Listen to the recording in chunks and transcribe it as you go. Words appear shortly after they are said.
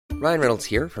Ryan Reynolds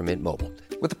here from Mint Mobile.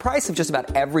 With the price of just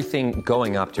about everything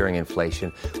going up during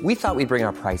inflation, we thought we'd bring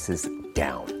our prices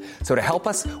down. So to help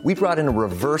us, we brought in a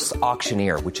reverse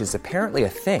auctioneer, which is apparently a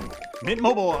thing. Mint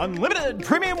Mobile Unlimited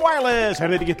Premium Wireless. How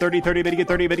to get 30, 30, bit to get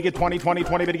 30, bit to get 20, 20,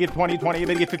 20, bit to get 20, 20,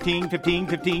 bit to get 15, 15,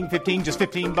 15, 15, just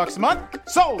 $15 a month?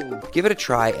 Sold! Give it a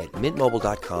try at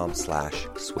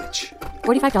mintmobile.com/switch.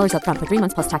 $45 up front for 3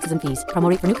 months plus taxes and fees. Promo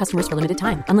rate for new customers for limited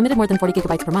time. Unlimited more than 40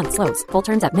 gigabytes per month. Slows full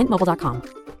terms at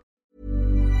mintmobile.com.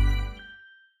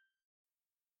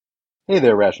 Hey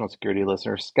there, Rational Security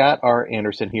listeners. Scott R.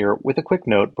 Anderson here with a quick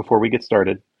note before we get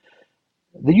started.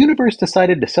 The universe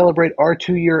decided to celebrate our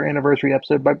 2-year anniversary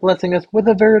episode by blessing us with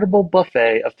a veritable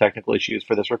buffet of technical issues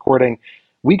for this recording.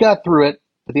 We got through it,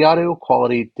 but the audio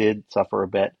quality did suffer a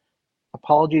bit.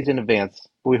 Apologies in advance,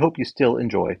 but we hope you still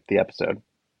enjoy the episode.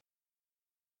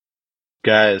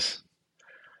 Guys,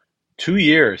 2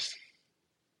 years.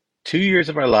 2 years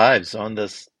of our lives on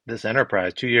this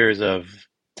enterprise. 2 years of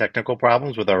technical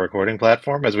problems with our recording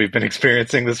platform, as we've been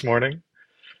experiencing this morning.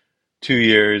 2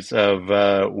 years of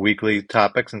weekly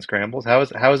topics and scrambles. How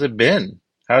has it been?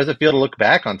 How does it feel to look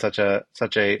back on such a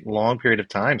long period of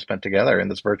time spent together in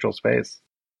this virtual space?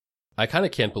 I kind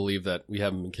of can't believe that we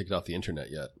haven't been kicked off the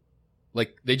internet yet.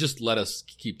 Like, they just let us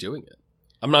keep doing it.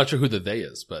 I'm not sure who the they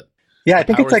is, but yeah, I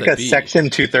think it's like a be. Section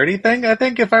 230 thing, I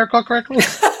think, if I recall correctly.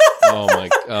 Oh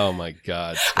my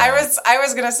God. Scott. I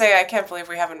was gonna say I can't believe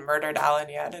we haven't murdered Alan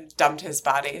yet and dumped his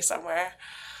body somewhere.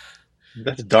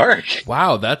 That's dark.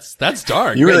 Wow, that's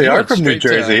dark. You really are from New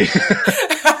Jersey.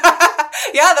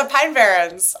 Yeah, the Pine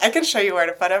Barrens. I can show you where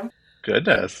to put him.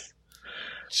 Goodness.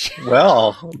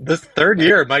 Well, this third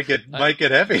year might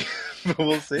get heavy. But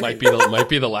we'll see. Might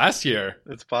be the last year.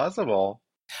 It's possible.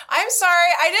 I'm sorry.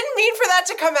 I didn't mean for that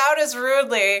to come out as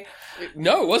rudely.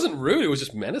 No, it wasn't rude. It was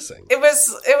just menacing. It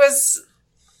was,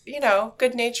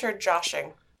 good-natured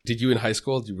joshing. Did you in high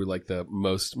school, you were like the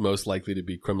most likely to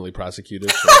be criminally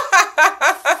prosecuted for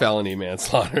felony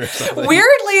manslaughter or something?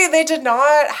 Weirdly, they did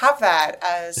not have that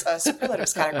as a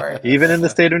superlatives category. Even in the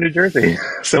state of New Jersey,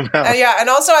 somehow. Yeah, and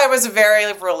also I was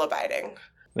very rule-abiding.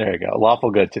 There you go.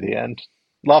 Lawful good to the end.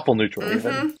 Lawful neutral,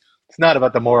 even. It's not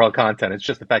about the moral content. It's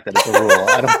just the fact that it's a rule.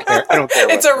 I don't care.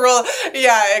 It's a rule.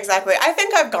 Yeah, exactly. I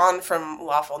think I've gone from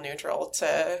lawful neutral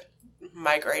to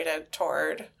migrated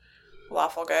toward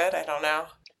lawful good. I don't know.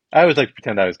 I always like to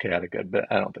pretend I was chaotic good, but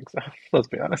I don't think so. Let's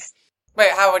be honest.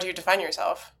 Wait, how would you define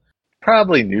yourself?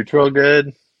 Probably neutral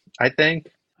good, I think.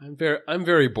 I'm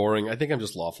very boring. I think I'm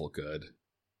just lawful good.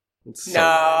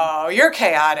 No, you're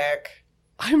chaotic.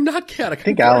 I'm not chaotic. I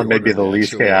think Alan may be the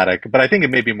least chaotic, but I think it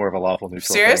may be more of a lawful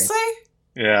neutral Seriously? Thing.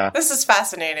 Yeah. This is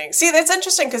fascinating. See, that's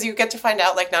interesting because you get to find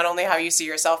out not only how you see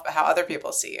yourself, but how other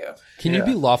people see you. Can you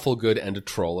be lawful good and a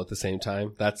troll at the same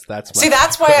time? That's my See,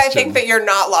 that's why I think that you're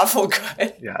not lawful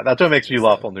good. Yeah, that's what makes you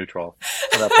lawful neutral.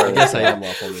 I guess I am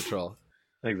lawful neutral.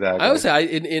 Exactly. I always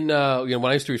say when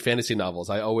I used to read fantasy novels,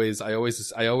 I always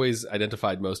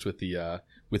identified most with the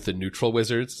neutral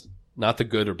wizards. Not the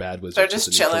good or bad wizards. They're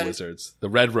just chilling. Wizards. The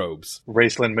red robes.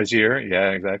 Raceland Magier. Yeah,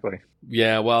 exactly.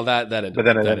 Yeah, well, that ended. But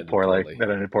then it ended poorly. That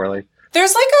ended poorly.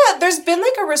 There's been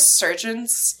a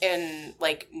resurgence in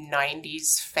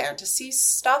 90s fantasy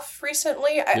stuff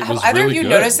recently. Have either of you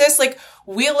noticed this?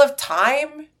 Wheel of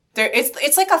Time.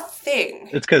 It's like a thing.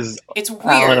 It's because it's weird.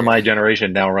 Alan and my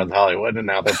generation now runs Hollywood, and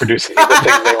now they're producing the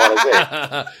things they want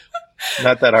to see.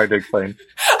 Not that hard to explain.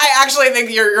 I actually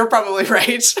think you're probably right.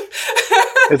 It's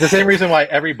the same reason why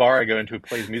every bar I go into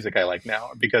plays music I like now,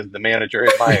 because the manager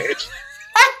is my age.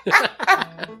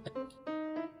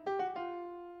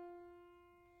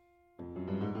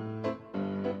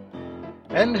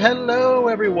 And hello,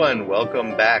 everyone.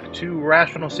 Welcome back to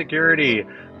Rational Security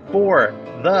for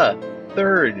the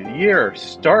third year,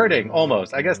 starting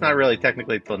almost. I guess not really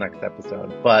technically till next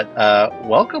episode, but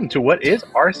welcome to what is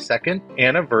our second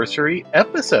anniversary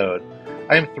episode.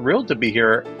 I am thrilled to be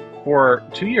here for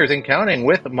 2 years and counting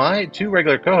with my two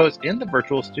regular co-hosts in the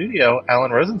virtual studio,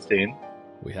 Alan Rosenstein.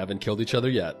 We haven't killed each other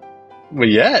yet.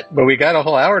 But we got a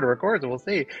whole hour to record, so we'll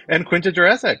see. And Quinta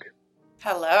Jurassic.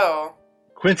 Hello.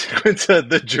 Quinta,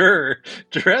 the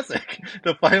Jurassic,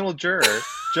 the final juror,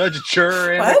 judge,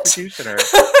 juror, and executioner.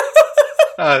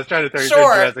 I was trying to turn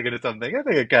Jurassic into something. I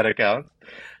think it kind of counts.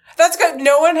 That's good.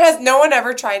 No one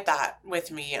ever tried that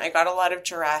with me. I got a lot of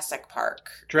Jurassic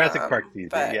Park. Jurassic Park's easy,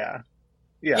 yeah.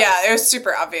 Yeah, it was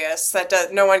super obvious.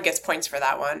 No one gets points for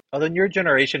that one. Although in your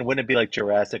generation, wouldn't it be like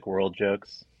Jurassic World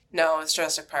jokes? No, it's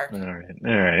Jurassic Park. All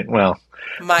right. Well,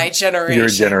 my generation. Your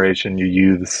generation, you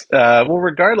youths. Well,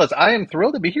 regardless, I am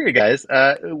thrilled to be here, you guys.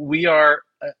 We are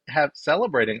have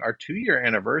celebrating our 2-year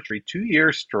anniversary, 2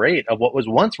 years straight of what was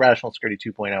once Rational Security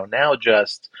 2.0, now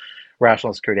just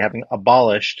Rational Security, having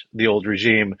abolished the old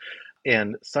regime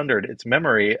and sundered its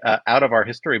memory out of our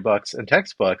history books and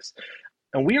textbooks.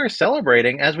 And we are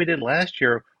celebrating, as we did last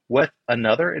year, with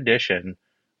another edition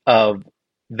of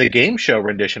the game show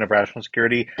rendition of Rational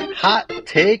Security, Hot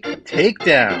Take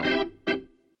Takedown.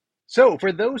 So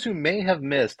for those who may have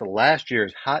missed last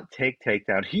year's Hot Take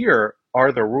Takedown, here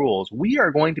are the rules. We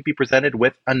are going to be presented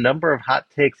with a number of hot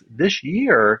takes this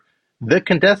year. The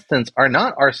contestants are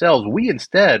not ourselves. We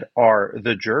instead are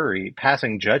the jury,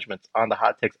 passing judgments on the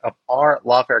hot takes of our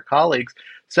lawfare colleagues,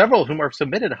 several of whom have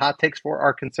submitted hot takes for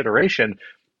our consideration.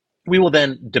 We will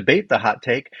then debate the hot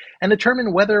take and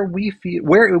determine where we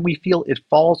feel it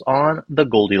falls on the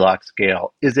Goldilocks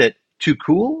scale. Is it too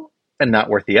cool and not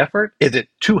worth the effort? Is it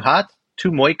too hot,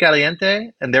 too muy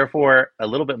caliente, and therefore a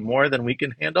little bit more than we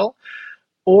can handle?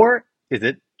 Or is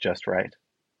it just right?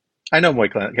 I know muy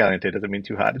caliente doesn't mean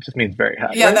too hot. It just means very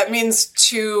hot. Yeah, right? That means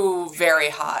too very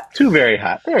hot. Too very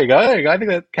hot. There you go. I think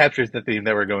that captures the theme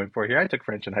that we're going for here. I took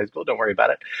French in high school. Don't worry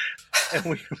about it.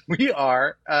 And we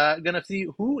are going to see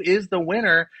who is the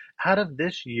winner out of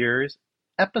this year's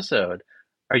episode.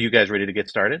 Are you guys ready to get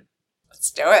started?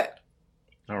 Let's do it.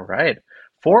 All right.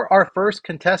 For our first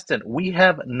contestant, we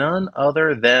have none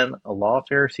other than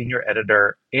Lawfare Senior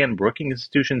Editor and Brookings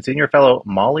Institution Senior Fellow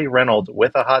Molly Reynolds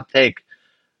with a hot take.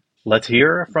 Let's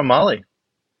hear from Molly.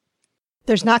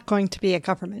 There's not going to be a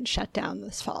government shutdown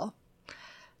this fall.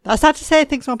 That's not to say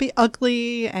things won't be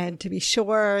ugly, and to be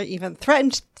sure, even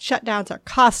threatened shutdowns are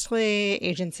costly.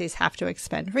 Agencies have to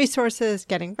expend resources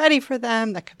getting ready for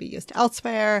them that could be used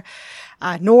elsewhere.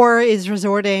 Nor is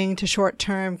resorting to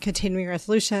short-term continuing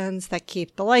resolutions that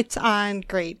keep the lights on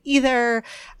great either.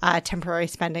 Temporary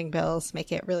spending bills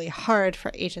make it really hard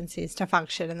for agencies to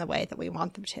function in the way that we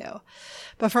want them to.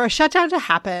 But for a shutdown to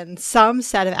happen, some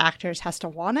set of actors has to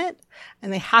want it,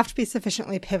 and they have to be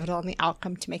sufficiently pivotal in the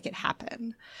outcome to make it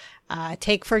happen.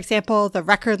 Take, for example, the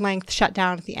record-length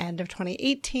shutdown at the end of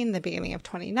 2018, the beginning of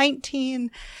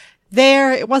 2019.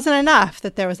 There, it wasn't enough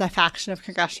that there was a faction of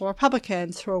congressional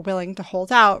Republicans who were willing to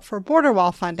hold out for border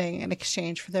wall funding in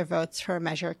exchange for their votes for a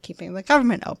measure keeping the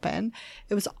government open.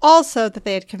 It was also that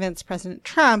they had convinced President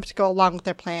Trump to go along with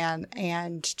their plan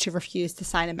and to refuse to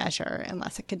sign a measure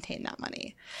unless it contained that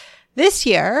money. This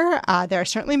year, there are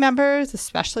certainly members,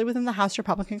 especially within the House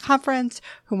Republican Conference,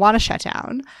 who want to shut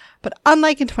down. But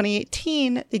unlike in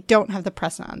 2018, they don't have the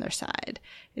president on their side.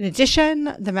 In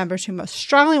addition, the members who most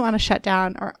strongly want to shut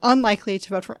down are unlikely to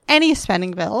vote for any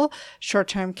spending bill,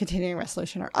 short-term continuing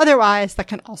resolution or otherwise, that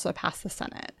can also pass the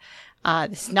Senate.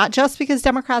 This is not just because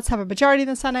Democrats have a majority in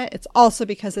the Senate, it's also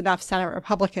because enough Senate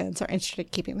Republicans are interested in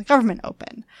keeping the government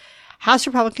open. House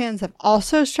Republicans have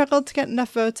also struggled to get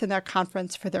enough votes in their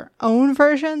conference for their own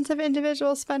versions of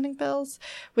individual spending bills,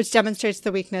 which demonstrates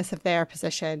the weakness of their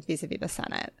position vis-a-vis the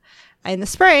Senate. In the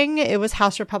spring, it was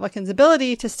House Republicans'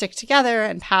 ability to stick together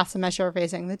and pass a measure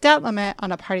raising the debt limit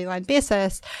on a party line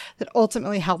basis that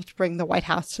ultimately helped bring the White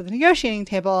House to the negotiating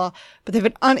table, but they've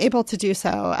been unable to do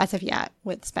so as of yet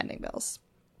with spending bills.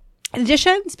 In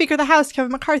addition, Speaker of the House,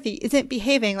 Kevin McCarthy, isn't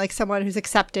behaving like someone who's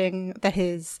accepting that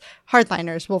his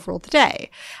hardliners will rule the day.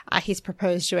 He's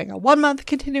proposed doing a 1-month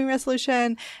continuing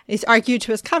resolution. He's argued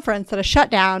to his conference that a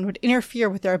shutdown would interfere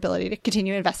with their ability to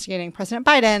continue investigating President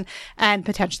Biden and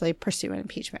potentially pursue an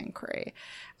impeachment inquiry.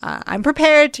 I'm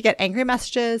prepared to get angry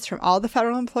messages from all the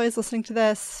federal employees listening to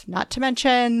this, not to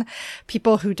mention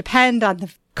people who depend on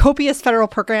the copious federal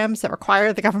programs that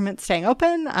require the government staying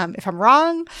open, if I'm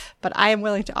wrong, but I am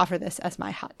willing to offer this as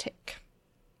my hot take.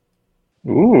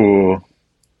 Ooh.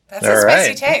 That's a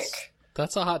spicy take.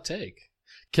 That's a hot take.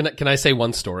 Can I say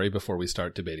one story before we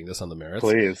start debating this on the merits?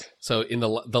 Please. So in the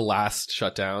last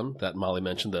shutdown that Molly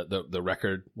mentioned, the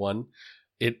record one,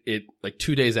 it like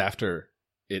 2 days after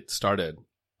it started,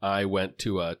 I went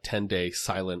to a 10-day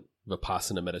silent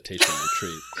Vipassana meditation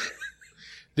retreat.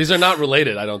 These are not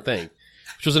related, I don't think.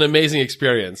 Which was an amazing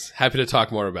experience. Happy to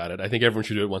talk more about it. I think everyone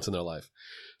should do it once in their life.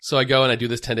 So I go and I do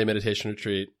this 10-day meditation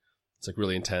retreat. It's like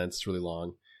really intense. It's really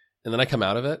long. And then I come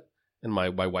out of it and my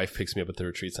wife picks me up at the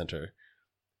retreat center.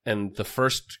 And the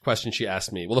first question she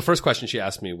asked me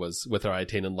was whether I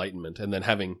attained enlightenment. And then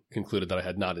having concluded that I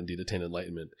had not indeed attained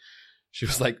enlightenment, she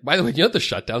was like, by the way, you know the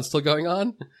shutdown's still going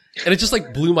on? And it just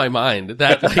like blew my mind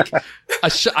that like,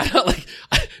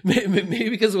 maybe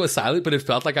because it was silent, but it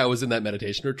felt like I was in that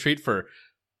meditation retreat for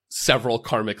several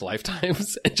karmic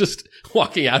lifetimes, and just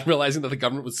walking out and realizing that the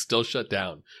government was still shut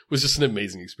down was just an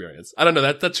amazing experience. I don't know,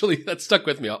 that stuck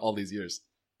with me all these years.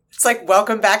 It's like,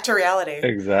 welcome back to reality.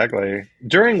 Exactly.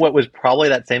 During what was probably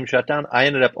that same shutdown, I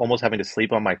ended up almost having to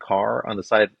sleep on my car on the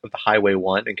side of the Highway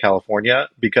 1 in California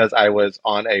because I was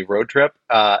on a road trip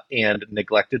and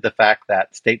neglected the fact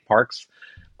that state parks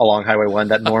along Highway 1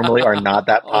 that normally are not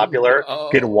that popular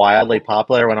get wildly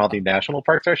popular when all the national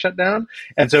parks are shut down.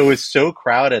 And so it was so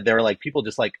crowded. There were like people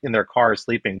just like in their cars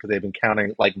sleeping because they've been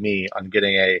counting like me on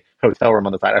getting a hotel room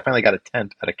on the side. I finally got a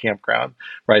tent at a campground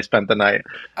where I spent the night.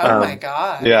 Oh my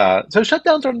God. Yeah. So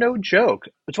shutdowns are no joke,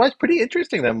 which why it's pretty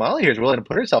interesting that Molly here is willing to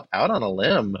put herself out on a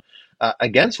limb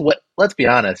against what, let's be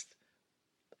honest,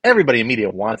 everybody in media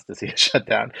wants to see a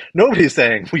shutdown. Nobody's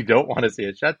saying we don't want to see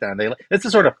a shutdown. It's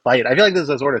a sort of fight. I feel like this is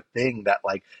a sort of thing that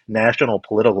like national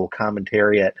political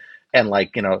commentariat and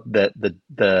like, you know, the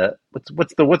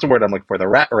what's the word I'm looking for? The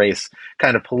rat race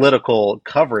kind of political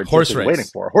coverage horse race. Waiting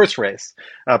for. Horse race.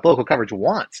 Political coverage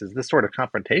wants is this sort of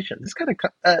confrontation. This kind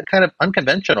of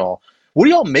unconventional. What do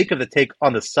y'all make of the take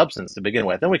on the substance to begin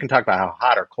with? Then we can talk about how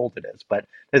hot or cold it is. But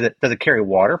does it carry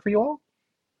water for you all?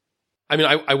 I mean,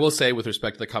 I will say with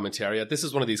respect to the commentariat, this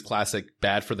is one of these classic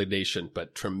bad for the nation,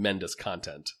 but tremendous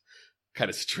content kind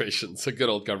of situations. A good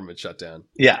old government shutdown.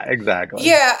 Yeah, exactly.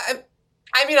 Yeah.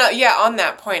 I mean, yeah, on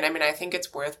that point, I mean, I think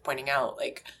it's worth pointing out,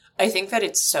 like, I think that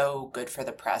it's so good for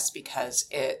the press because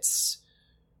it's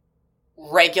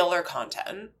regular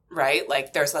content, right?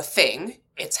 Like, there's a thing,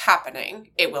 it's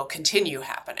happening, it will continue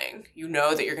happening. You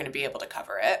know that you're going to be able to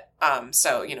cover it.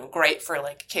 So, you know, great for,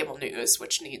 like, cable news,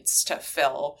 which needs to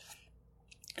fill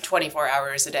 24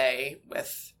 hours a day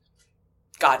with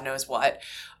God knows what.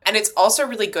 And it's also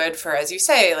really good for, as you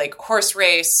say, like horse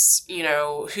race, you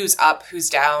know, who's up, who's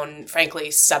down, frankly,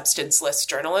 substanceless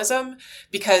journalism,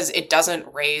 because it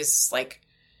doesn't raise like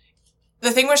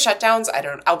the thing with shutdowns.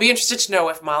 I'll be interested to know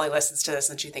if Molly listens to this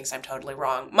and she thinks I'm totally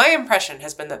wrong. My impression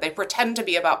has been that they pretend to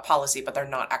be about policy, but they're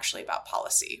not actually about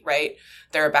policy, right?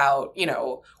 They're about, you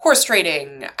know, horse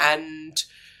trading and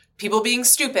people being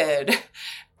stupid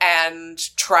and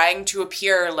trying to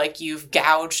appear like you've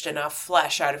gouged enough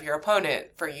flesh out of your opponent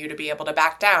for you to be able to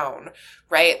back down,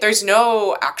 right? There's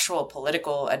no actual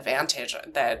political advantage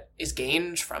that is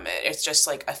gained from it. It's just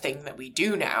like a thing that we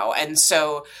do now. And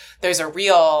so there's a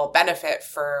real benefit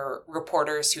for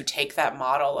reporters who take that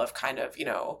model of kind of, you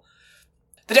know,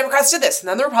 the Democrats did this and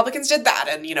then the Republicans did that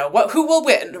and, you know, who will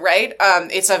win, right?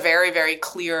 It's a very, very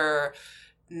clear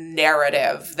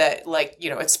narrative that, like, you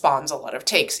know, it spawns a lot of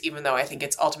takes, even though I think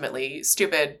it's ultimately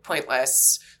stupid,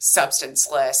 pointless,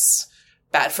 substanceless,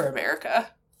 bad for America.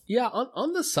 Yeah,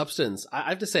 on the substance, I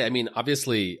have to say, I mean,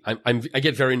 obviously, I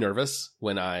get very nervous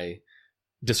when I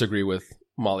disagree with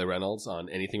Molly Reynolds on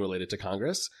anything related to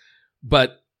Congress,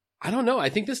 but I don't know. I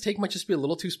think this take might just be a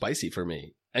little too spicy for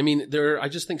me. I mean, I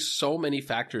just think so many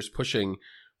factors pushing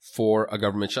for a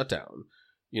government shutdown.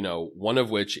 You know, one of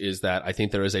which is that I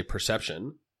think there is a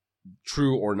perception,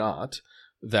 true or not,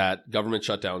 that government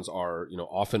shutdowns are, you know,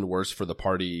 often worse for the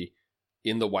party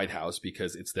in the White House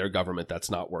because it's their government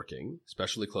that's not working,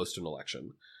 especially close to an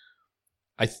election.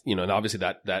 You know, and obviously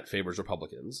that favors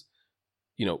Republicans.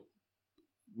 You know,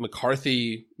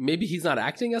 McCarthy, maybe he's not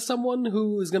acting as someone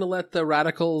who is going to let the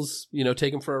radicals, you know,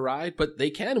 take him for a ride, but they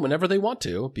can whenever they want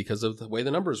to because of the way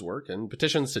the numbers work, and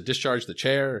petitions to discharge the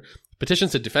chair,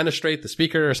 petitions to defenestrate the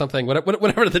speaker or something,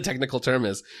 whatever the technical term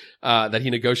is, that he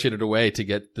negotiated away to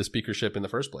get the speakership in the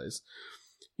first place.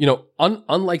 You know,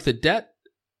 unlike the debt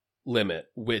limit,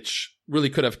 which really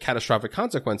could have catastrophic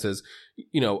consequences,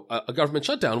 you know, a government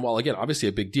shutdown, while again, obviously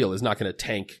a big deal, is not going to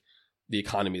tank the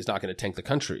economy, is not going to tank the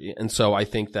country. And so I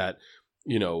think that,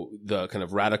 you know, the kind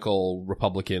of radical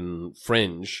Republican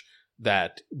fringe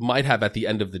that might have at the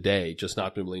end of the day just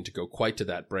not been willing to go quite to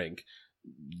that brink,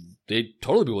 they'd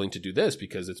totally be willing to do this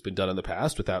because it's been done in the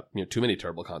past without, you know, too many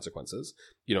terrible consequences,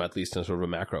 you know, at least on sort of a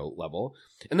macro level.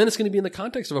 And then it's going to be in the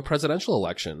context of a presidential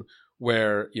election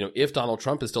where, you know, if Donald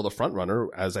Trump is still the front runner,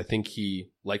 as I think he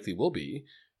likely will be,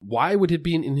 why would it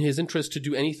be in his interest to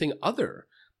do anything other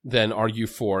than argue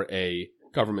for a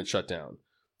government shutdown,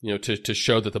 you know, to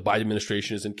show that the Biden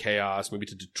administration is in chaos, maybe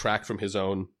to detract from his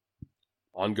own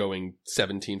ongoing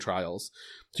 17 trials.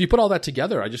 So you put all that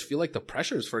together, I just feel like the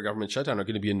pressures for a government shutdown are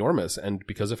going to be enormous. And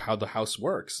because of how the House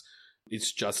works,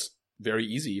 it's just very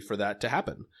easy for that to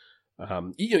happen,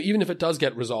 you know, even if it does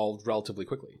get resolved relatively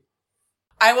quickly.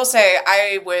 I will say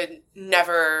I would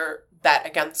never bet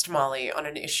against Molly on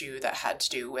an issue that had to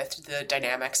do with the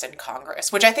dynamics in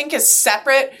Congress, which I think is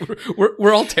separate.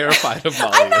 We're all terrified of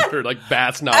Molly and her like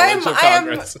vast knowledge of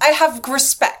Congress. I have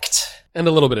respect. And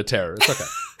a little bit of terror. It's okay.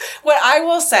 What I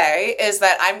will say is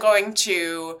that I'm going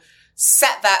to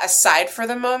set that aside for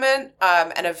the moment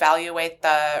and evaluate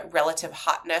the relative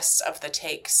hotness of the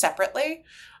take separately.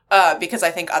 because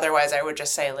I think otherwise I would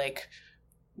just say, like,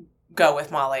 go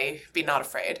with Molly, be not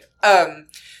afraid.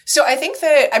 So I think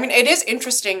that, I mean, it is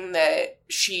interesting that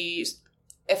she,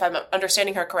 if I'm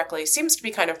understanding her correctly, seems to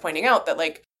be kind of pointing out that,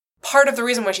 like, part of the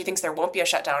reason why she thinks there won't be a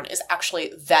shutdown is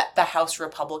actually that the House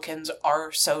Republicans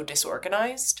are so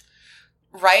disorganized,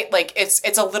 right? Like,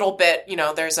 it's a little bit, you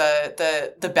know, there's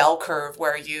the bell curve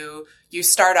where you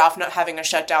start off not having a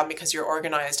shutdown because you're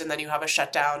organized, and then you have a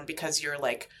shutdown because you're,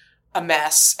 like, a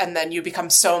mess, and then you become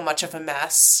so much of a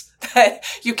mess that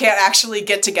you can't actually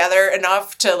get together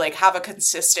enough to, like, have a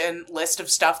consistent list of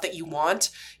stuff that you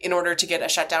want in order to get a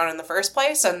shutdown in the first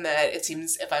place. And that it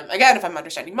seems, if I'm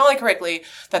understanding Molly correctly,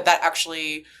 that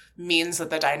actually means that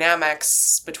the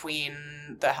dynamics between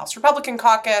the House Republican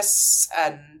caucus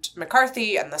and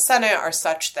McCarthy and the Senate are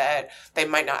such that they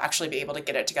might not actually be able to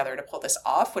get it together to pull this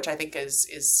off, which I think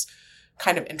is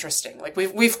kind of interesting. Like,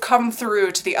 we've come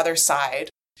through to the other side,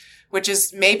 which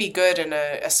is maybe good in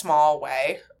a small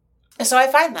way. So I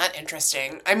find that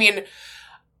interesting. I mean,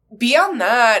 beyond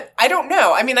that, I don't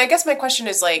know. I mean, I guess my question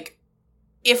is, like,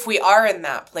 if we are in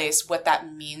that place, what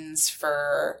that means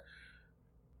for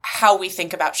how we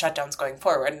think about shutdowns going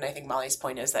forward. And I think Molly's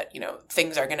point is that, you know,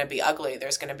 things are going to be ugly.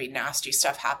 There's going to be nasty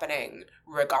stuff happening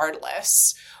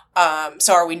regardless.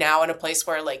 So are we now in a place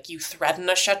where, like, you threaten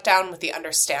a shutdown with the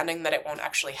understanding that it won't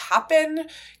actually happen,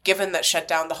 given that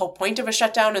the whole point of a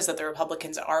shutdown is that the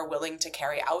Republicans are willing to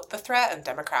carry out the threat and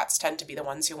Democrats tend to be the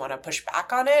ones who want to push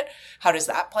back on it? How does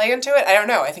that play into it? I don't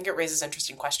know. I think it raises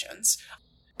interesting questions.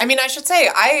 I mean, I should say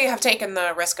I have taken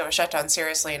the risk of a shutdown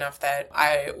seriously enough that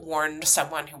I warned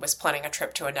someone who was planning a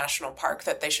trip to a national park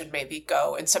that they should maybe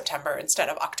go in September instead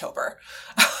of October.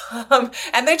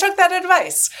 And they took that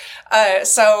advice.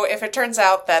 So if it turns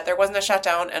out that there wasn't a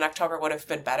shutdown and October would have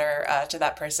been better to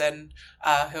that person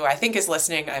who I think is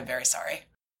listening, I'm very sorry.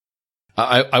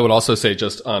 I would also say,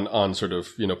 just on sort of,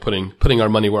 you know, putting our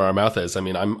money where our mouth is. I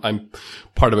mean, I'm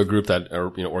part of a group that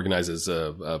organizes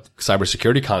a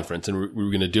cybersecurity conference, and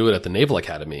we're going to do it at the Naval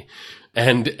Academy.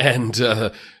 And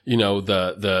you know,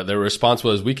 the response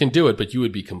was, we can do it, but you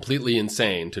would be completely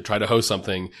insane to try to host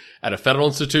something at a federal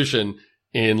institution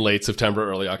in late September,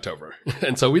 early October.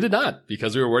 And so we did not,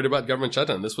 because we were worried about government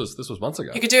shutdown. This was months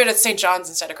ago. You could do it at St. John's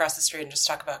instead, across the street, and just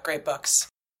talk about great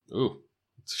books. Ooh,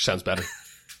 sounds better.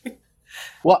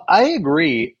 Well, I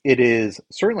agree. It is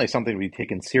certainly something to be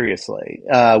taken seriously,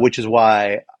 which is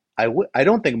why I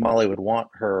don't think Molly would want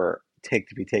her take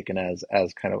to be taken as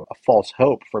kind of a false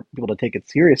hope for people to take it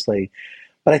seriously.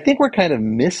 But I think we're kind of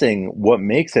missing what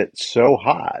makes it so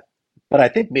hot. But I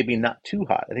think maybe not too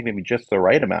hot. I think maybe just the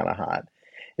right amount of hot.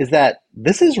 Is that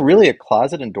this is really a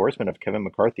closet endorsement of Kevin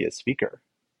McCarthy as Speaker,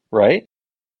 right?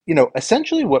 You know,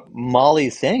 essentially what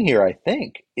Molly's saying here, I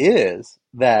think, is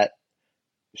that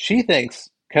she thinks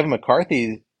Kevin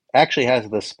McCarthy actually has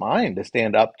the spine to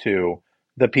stand up to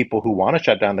the people who want to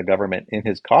shut down the government in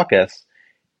his caucus,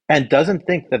 and doesn't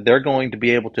think that they're going to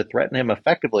be able to threaten him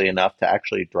effectively enough to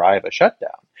actually drive a shutdown.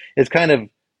 It's kind of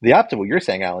the opposite of what you're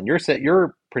saying, Alan.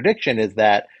 Your prediction is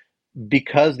that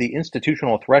because the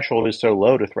institutional threshold is so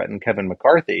low to threaten Kevin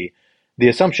McCarthy, the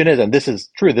assumption is, and this is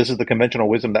true, this is the conventional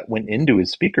wisdom that went into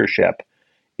his speakership,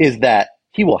 is that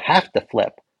he will have to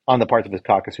flip on the parts of his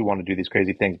caucus who want to do these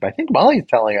crazy things. But I think Molly's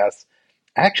telling us,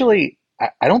 actually,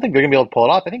 I don't think they're going to be able to pull it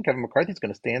off. I think Kevin McCarthy's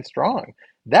going to stand strong.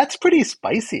 That's pretty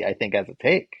spicy, I think, as a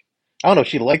take. I don't know if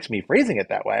she likes me phrasing it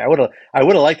that way. I would have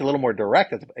liked a little more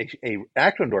direct, as a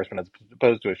actual endorsement as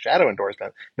opposed to a shadow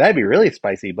endorsement. That'd be really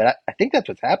spicy. But I think that's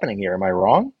what's happening here. Am I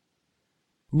wrong?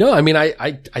 No, I mean,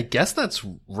 I guess that's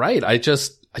right. I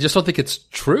just don't think it's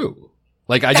true.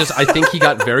 Like, I think he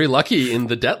got very lucky in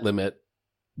the debt limit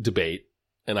debate.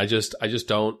 And I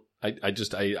don't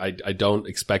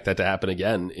expect that to happen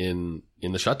again in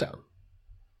the shutdown.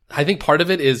 I think part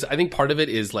of it is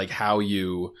like how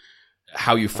you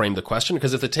frame the question.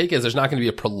 Because if the take is there's not going to be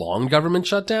a prolonged government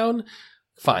shutdown,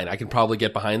 fine, I can probably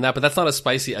get behind that. But that's not as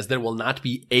spicy as there will not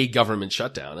be a government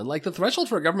shutdown. And, like, the threshold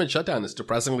for a government shutdown is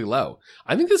depressingly low.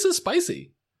 I think this is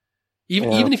spicy.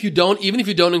 Even if you don't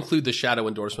include the shadow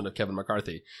endorsement of Kevin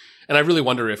McCarthy. And I really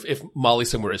wonder if Molly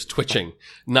somewhere is twitching,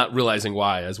 not realizing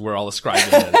why, as we're all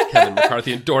ascribing a Kevin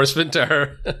McCarthy endorsement to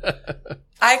her.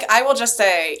 I will just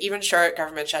say, even short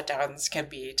government shutdowns can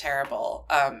be terrible,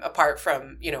 apart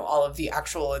from, you know, all of the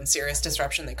actual and serious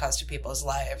disruption they cause to people's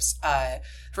lives.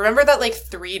 Remember that, like,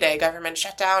 3-day government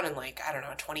shutdown in, like, I don't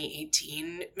know,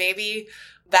 2018 maybe?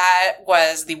 That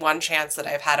was the one chance that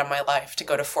I've had in my life to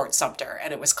go to Fort Sumter,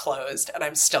 and it was closed, and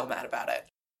I'm still mad about it.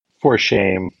 For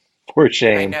shame. For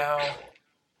shame. I know.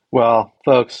 Well,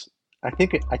 folks, I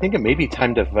think it may be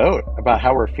time to vote about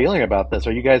how we're feeling about this.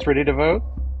 Are you guys ready to vote?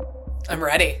 I'm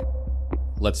ready.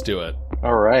 Let's do it.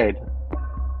 All right.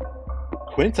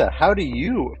 Quinta, how do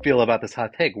you feel about this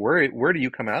hot take? Where do you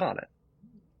come out on it?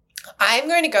 I'm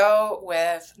going to go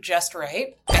with just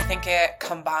right. I think it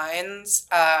combines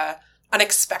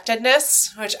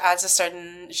unexpectedness, which adds a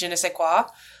certain je ne sais quoi.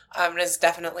 It is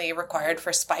definitely required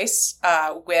for spice,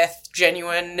 with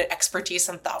genuine expertise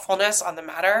and thoughtfulness on the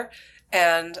matter.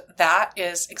 And that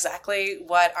is exactly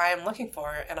what I am looking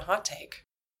for in a hot take.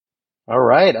 All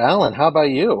right, Alan, how about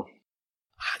you?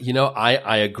 You know,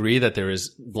 I agree that there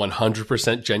is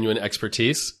 100% genuine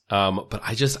expertise, but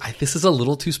this is a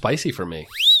little too spicy for me.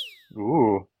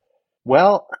 Ooh.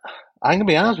 Well, I'm going to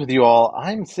be honest with you all.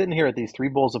 I'm sitting here at these 3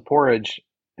 bowls of porridge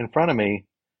in front of me,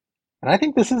 and I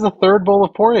think this is a 3rd bowl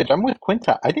of porridge. I'm with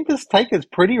Quinta. I think this take is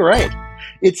pretty right.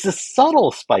 It's a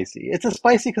subtle spicy. It's a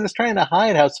spicy because it's trying to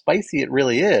hide how spicy it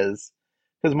really is,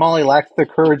 because Molly lacks the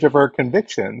courage of her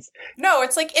convictions. No,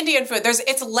 it's like Indian food.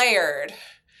 It's layered.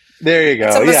 There you go.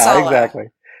 It's a masala. Yeah, exactly.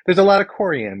 There's a lot of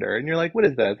coriander, and you're like, what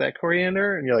is that? Is that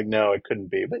coriander? And you're like, no, it couldn't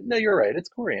be. But no, you're right. It's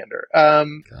coriander.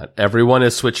 God, everyone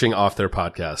is switching off their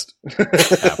podcast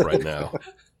app right now.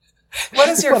 What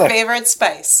is your favorite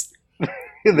spice?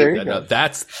 There you go.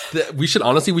 No, we should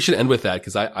end with that,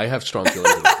 because I have strong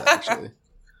feelings about that, actually.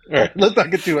 All right, let's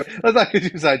not get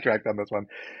too sidetracked on this one.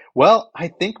 Well, I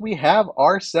think we have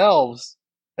ourselves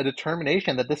a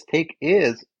determination that this take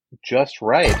is just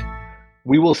right.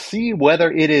 We will see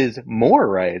whether it is more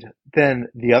right than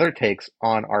the other takes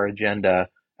on our agenda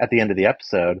at the end of the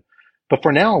episode. But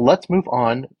for now, let's move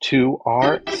on to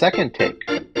our second take.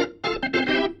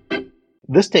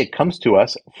 This take comes to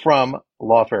us from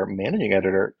Lawfare Managing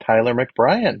Editor Tyler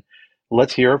McBrien.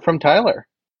 Let's hear from Tyler.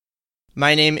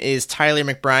 My name is Tyler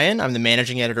McBrien. I'm the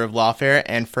Managing Editor of Lawfare,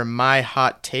 and for my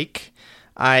hot take,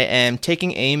 I am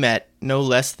taking aim at no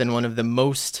less than one of the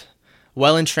most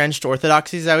well-entrenched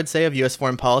orthodoxies, I would say, of U.S.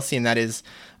 foreign policy, and that is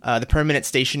the permanent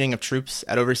stationing of troops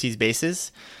at overseas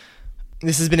bases.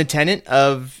 This has been a tenet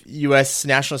of U.S.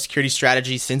 national security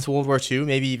strategy since World War II,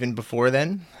 maybe even before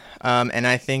then, and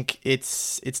I think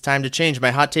it's time to change.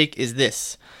 My hot take is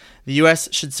this. The U.S.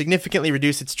 should significantly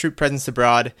reduce its troop presence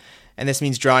abroad, and this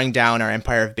means drawing down our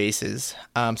empire of bases.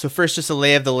 So first, just a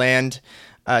lay of the land.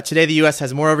 Today, the U.S.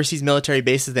 has more overseas military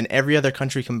bases than every other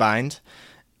country combined.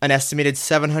 An estimated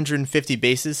 750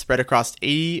 bases spread across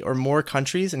 80 or more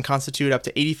countries and constitute up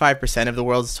to 85% of the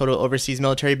world's total overseas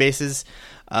military bases.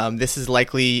 This is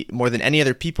likely more than any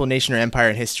other people, nation, or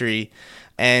empire in history.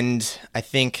 And I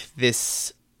think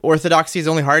this orthodoxy is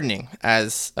only hardening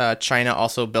as China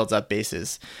also builds up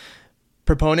bases.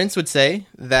 Proponents would say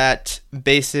that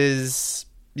bases,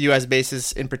 U.S.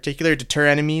 bases in particular, deter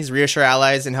enemies, reassure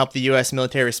allies, and help the U.S.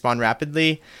 military respond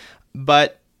rapidly.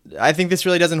 But I think this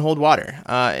really doesn't hold water.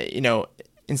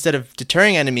 Instead of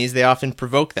deterring enemies, they often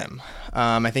provoke them.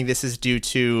 I think this is due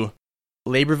to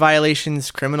labor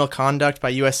violations, criminal conduct by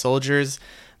U.S. soldiers,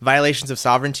 violations of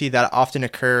sovereignty that often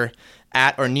occur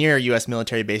at or near U.S.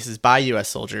 military bases by U.S.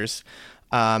 soldiers.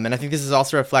 And I think this is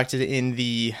also reflected in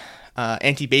the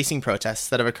anti-basing protests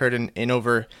that have occurred in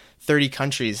over 30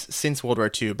 countries since World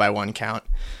War II by one count.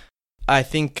 I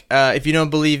think if you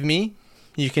don't believe me,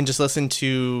 you can just listen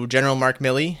to General Mark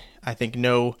Milley. I think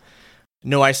no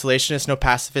isolationist, no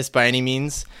pacifist by any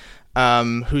means,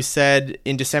 who said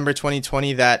in December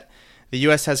 2020 that the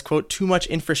U.S. has, quote, too much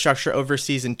infrastructure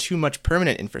overseas and too much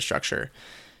permanent infrastructure,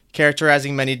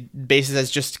 characterizing many bases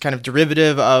as just kind of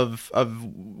derivative of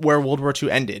where World War II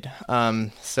ended.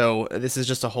 So this is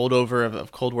just a holdover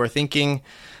of Cold War thinking.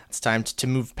 It's time to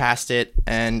move past it,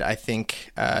 and I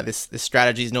think this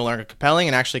strategy is no longer compelling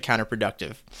and actually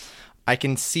counterproductive. I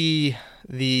can see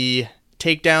the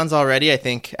takedowns already. I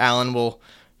think Alan will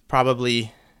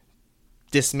probably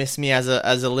dismiss me as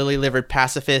a lily-livered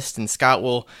pacifist, and Scott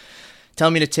will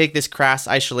tell me to take this crass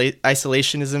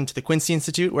isolationism to the Quincy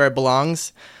Institute where it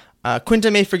belongs. Quinta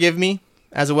may forgive me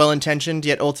as a well-intentioned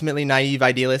yet ultimately naive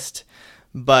idealist,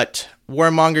 but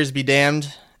warmongers be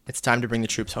damned. It's time to bring the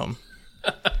troops home.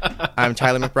 I'm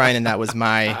Tyler McBrien, and that was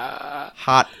my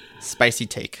hot, spicy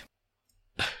take.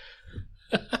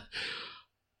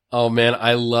 Oh man,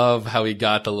 I love how he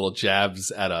got the little jabs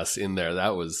at us in there.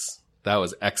 That was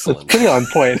excellent. It's pretty on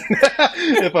point,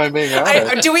 if I'm being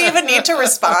honest. Do we even need to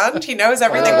respond? He knows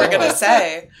everything we're going to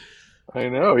say. I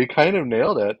know, he kind of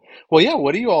nailed it. Well, yeah.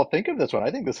 What do you all think of this one?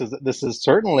 I think this is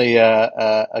certainly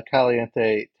a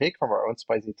caliente take from our own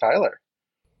spicy Tyler.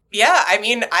 Yeah, I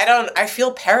mean, I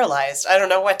feel paralyzed. I don't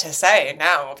know what to say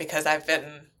now because I've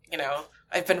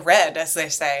been read, as they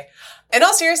say. In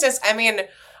all seriousness, I mean,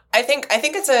 I think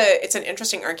it's an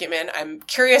interesting argument. I'm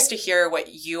curious to hear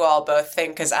what you all both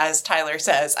think, because as Tyler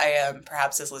says, I am,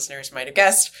 perhaps as listeners might have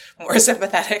guessed, more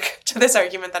sympathetic to this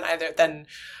argument than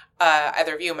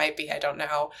either of you might be. I don't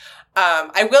know.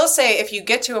 I will say, if you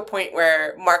get to a point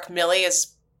where Mark Milley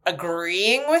is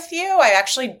agreeing with you, I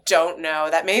actually don't know.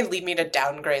 That may lead me to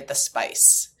downgrade the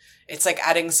spice. It's like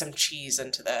adding some cheese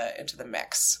into the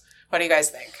mix. What do you guys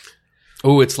think?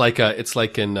 Oh, it's like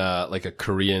a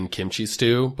Korean kimchi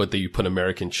stew, but that you put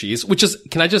American cheese, which is,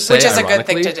 can I just say, which is a good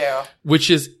thing to do.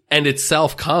 Which is, and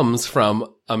itself comes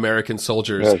from American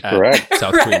soldiers at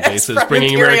South Korean bases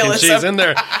bringing American cheese in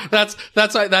there. That's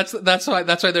why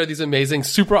there are these amazing,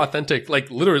 super authentic,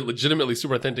 like literally, legitimately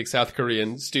super authentic South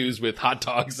Korean stews with hot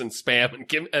dogs and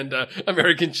Spam and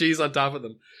American cheese on top of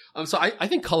them. So I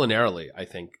think culinarily,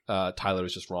 Tyler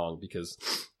is just wrong, because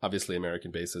obviously American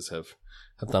bases have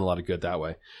done a lot of good that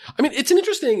way. I mean, it's an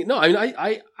interesting, no, I mean,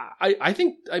 I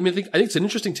think it's an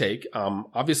interesting take.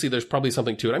 Obviously there's probably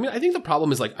something to it. I mean, I think the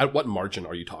problem is, like, at what margin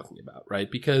are you talking about,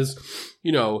 right? Because,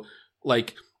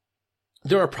 like,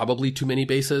 there are probably too many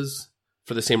bases,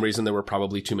 for the same reason there were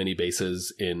probably too many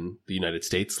bases in the United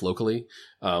States locally,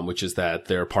 which is that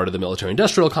they're part of the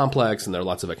military-industrial complex, and there are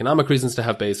lots of economic reasons to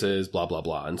have bases, blah, blah,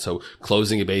 blah. And so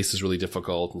closing a base is really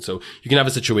difficult. And so you can have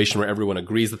a situation where everyone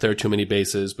agrees that there are too many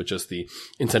bases, but just the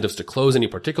incentives to close any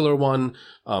particular one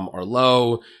are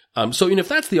low. So, if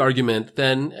that's the argument,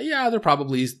 then yeah, there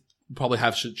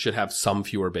should have some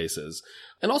fewer bases.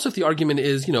 And also, if the argument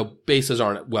is, bases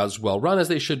aren't as well run as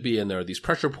they should be, and there are these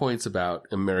pressure points about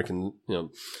American,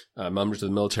 members of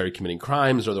the military committing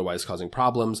crimes or otherwise causing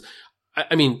problems,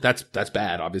 I mean, that's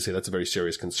bad. Obviously, that's a very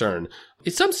serious concern.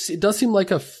 It does seem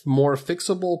like a more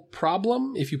fixable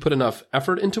problem if you put enough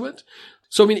effort into it.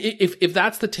 So, I mean, if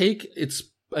that's the take, it's,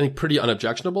 I think, pretty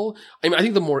unobjectionable. I mean, I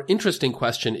think the more interesting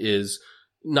question is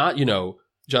not,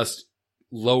 just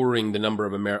lowering the number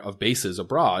of bases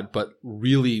abroad, but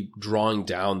really drawing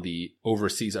down the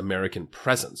overseas American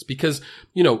presence. Because,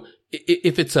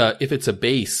 if it's a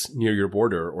base near your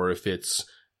border, or if it's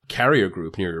carrier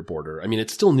group near your border, I mean,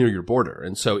 it's still near your border.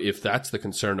 And so if that's the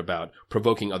concern about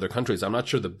provoking other countries, I'm not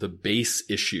sure the base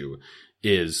issue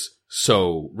is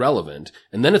so relevant.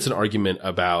 And then it's an argument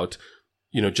about,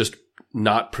 just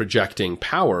not projecting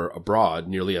power abroad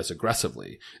nearly as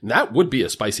aggressively. And that would be a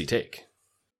spicy take.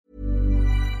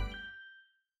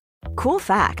 Cool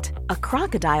fact, a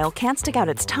crocodile can't stick out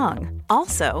its tongue.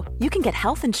 Also, you can get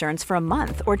health insurance for a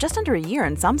month or just under a year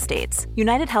in some states.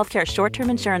 United Healthcare short-term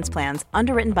insurance plans,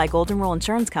 underwritten by Golden Rule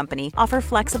Insurance Company, offer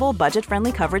flexible,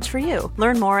 budget-friendly coverage for you.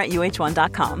 Learn more at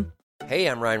uh1.com. Hey,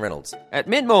 I'm Ryan Reynolds. At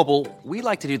Mint Mobile, we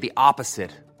like to do the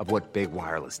opposite of what Big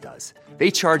Wireless does. They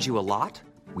charge you a lot.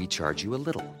 We charge you a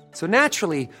little. So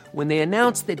naturally, when they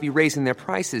announced they'd be raising their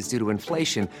prices due to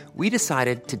inflation, we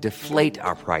decided to deflate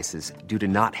our prices due to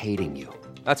not hating you.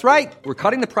 That's right. We're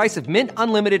cutting the price of Mint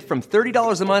Unlimited from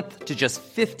 $30 a month to just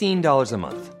 $15 a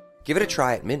month. Give it a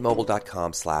try at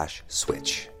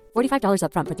mintmobile.com/switch. $45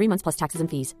 up front for 3 months plus taxes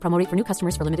and fees. Promo rate for new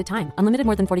customers for limited time. Unlimited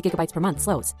more than 40 gigabytes per month.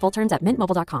 Slows full terms at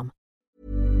mintmobile.com.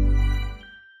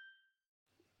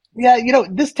 Yeah,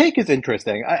 this take is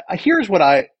interesting. Here's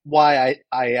why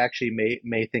I actually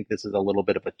may think this is a little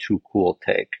bit of a too cool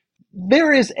take.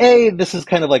 This is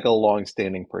kind of like a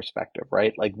long-standing perspective,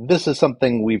 right? Like, this is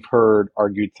something we've heard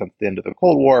argued since the end of the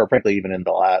Cold War, or frankly, even in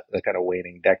the kind of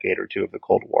waning decade or two of the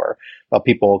Cold War, about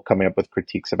people coming up with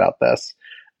critiques about this.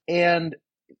 And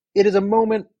it is a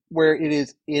moment where it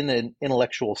is in an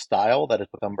intellectual style that has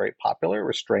become very popular.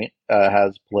 Restraint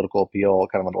has political appeal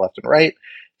kind of on the left and right.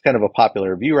 Kind of a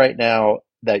popular view right now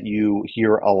that you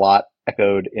hear a lot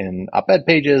echoed in op-ed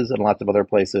pages and lots of other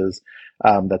places,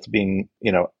 that's being,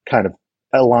 kind of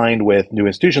aligned with new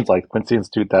institutions like the Quincy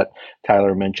Institute that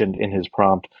Tyler mentioned in his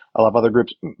prompt. A lot of other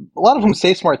groups, a lot of them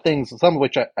say smart things, some of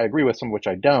which I agree with, some of which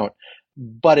I don't.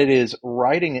 But it is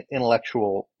riding an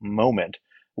intellectual moment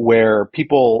where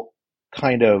people,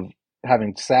 kind of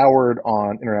having soured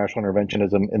on international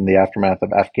interventionism in the aftermath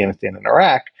of Afghanistan and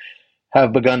Iraq,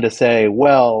 have begun to say,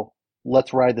 well,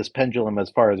 let's ride this pendulum as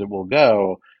far as it will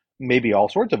go. Maybe all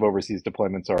sorts of overseas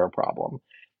deployments are a problem.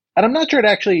 And I'm not sure it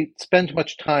actually spends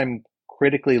much time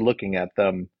critically looking at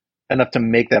them enough to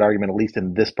make that argument, at least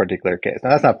in this particular case.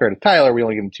 Now, that's not fair to Tyler. We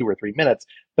only give him 2 or 3 minutes,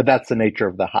 but that's the nature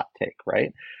of the hot take,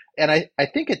 right? And I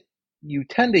think you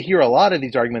tend to hear a lot of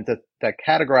these arguments that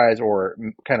categorize or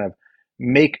kind of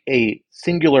make a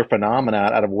singular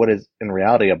phenomenon out of what is in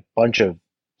reality a bunch of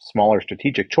smaller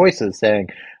strategic choices, saying,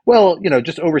 well,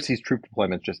 just overseas troop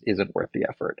deployment just isn't worth the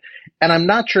effort. And I'm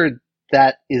not sure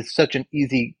that is such an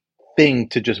easy thing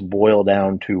to just boil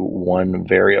down to one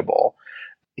variable.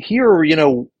 Here,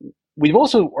 we've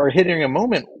also are hitting a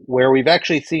moment where we've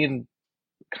actually seen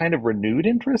kind of renewed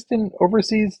interest in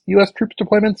overseas U.S. troops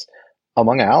deployments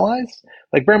among allies.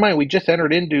 Like, bear in mind, we just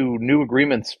entered into new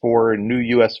agreements for new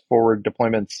U.S. forward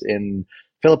deployments in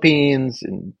Philippines,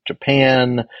 in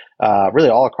Japan, really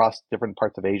all across different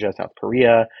parts of Asia, South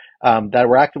Korea, that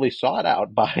were actively sought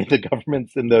out by the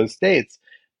governments in those states,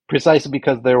 precisely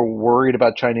because they're worried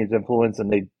about Chinese influence and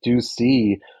they do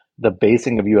see the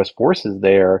basing of U.S. forces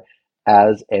there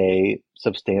as a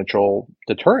substantial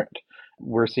deterrent.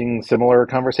 We're seeing similar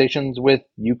conversations with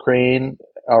Ukraine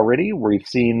already. We've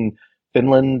seen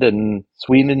Finland and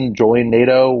Sweden join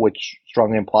NATO, which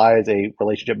strongly implies a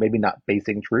relationship, maybe not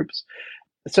basing troops.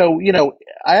 So,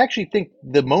 I actually think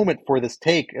the moment for this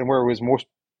take and where it was most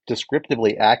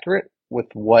descriptively accurate with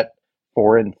what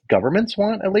foreign governments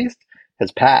want, at least,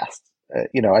 has passed. I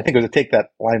think it was a take that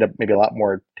lined up maybe a lot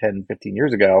more 10, 15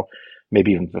 years ago,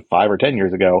 maybe even 5 or 10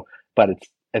 years ago. But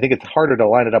I think it's harder to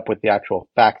line it up with the actual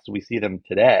facts as we see them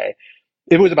today.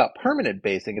 If it was about permanent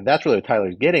basing, and that's really what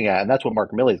Tyler's getting at, and that's what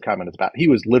Mark Milley's comment is about. He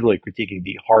was literally critiquing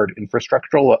the hard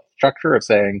infrastructural structure of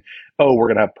saying, oh, we're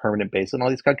going to have permanent base in all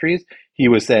these countries. He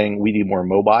was saying we need more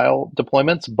mobile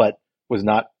deployments, but was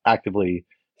not actively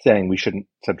saying we shouldn't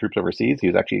send troops overseas. He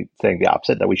was actually saying the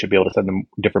opposite, that we should be able to send them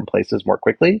different places more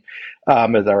quickly,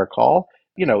 as I recall.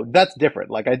 That's different.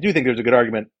 Like, I do think there's a good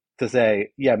argument to say,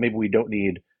 yeah, maybe we don't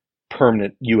need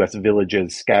permanent U.S.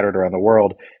 villages scattered around the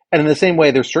world. And in the same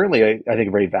way, there's certainly, I think,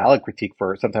 a very valid critique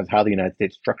for sometimes how the United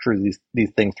States structures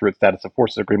these things through its status of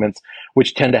forces agreements,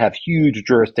 which tend to have huge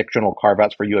jurisdictional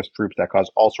carve-outs for U.S. troops that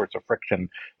cause all sorts of friction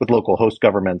with local host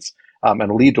governments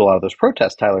and lead to a lot of those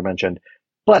protests Tyler mentioned.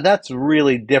 But that's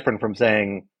really different from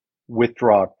saying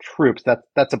withdraw troops.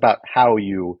 That's about how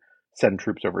you send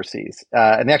troops overseas.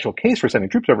 And the actual case for sending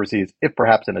troops overseas, if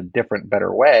perhaps in a different,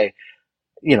 better way,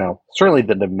 certainly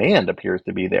the demand appears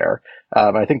to be there.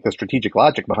 I think the strategic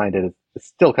logic behind it is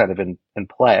still kind of in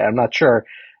play. I'm not sure.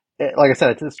 Like I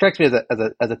said, it strikes me as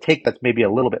a take that's maybe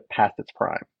a little bit past its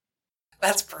prime.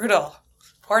 That's brutal.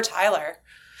 Poor Tyler.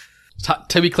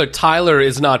 To be clear, Tyler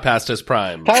is not past his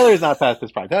prime. Tyler is not past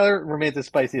his prime. Tyler remains as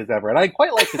spicy as ever. And I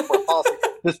quite like his foreign policy.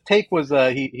 This take was,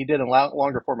 he did a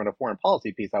longer form in a foreign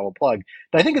policy piece I will plug,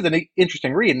 that I think is an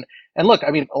interesting read. And look,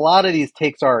 I mean, a lot of these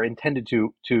takes are intended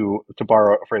to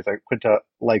borrow a phrase that Quinta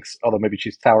likes, although maybe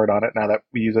she's soured on it now that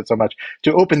we use it so much,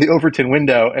 to open the Overton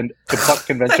window and to buck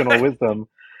conventional wisdom.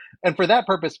 And for that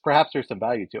purpose, perhaps there's some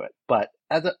value to it. But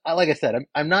like I said,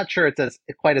 I'm not sure it's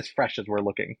quite as fresh as we're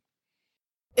looking.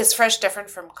 Is fresh different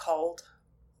from cold?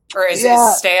 Or is it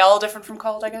stale different from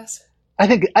cold, I guess? I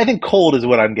think cold is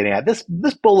what I'm getting at. This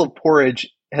bowl of porridge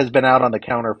has been out on the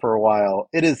counter for a while.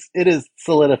 It is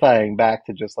solidifying back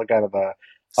to just like kind of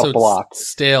a block. It's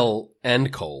stale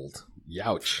and cold.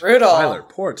 Youch. Brutal. Tyler,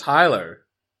 poor Tyler.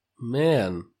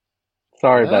 Man.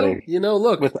 Sorry, buddy.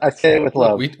 Look. I say it with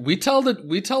love. We tell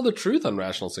the truth on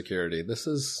rational security.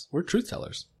 We're truth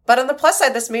tellers. But on the plus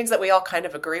side, this means that we all kind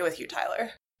of agree with you,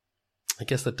 Tyler. I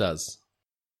guess that does.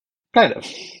 Kind of.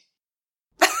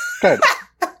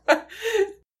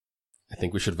 I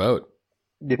think we should vote.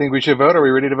 Do you think we should vote? Are we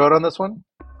ready to vote on this one?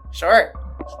 Sure.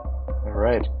 All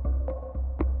right.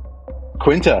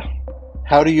 Quinta,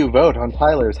 how do you vote on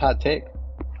Tyler's hot take?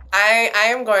 I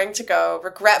am going to go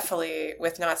regretfully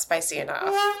with not spicy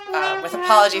enough, with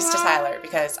apologies to Tyler,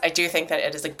 because I do think that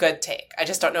it is a good take. I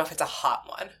just don't know if it's a hot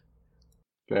one.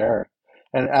 Fair.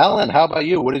 And Alan, how about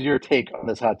you? What is your take on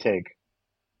this hot take?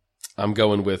 I'm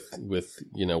going with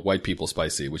white people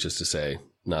spicy, which is to say,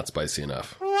 not spicy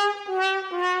enough.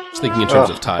 Just thinking in terms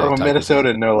of Thai. From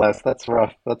Minnesota, no less. That's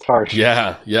rough. That's harsh.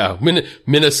 Yeah.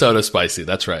 Minnesota spicy.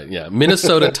 That's right. Yeah.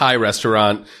 Minnesota Thai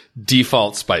restaurant,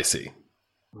 default spicy.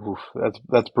 Oof,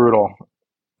 that's brutal.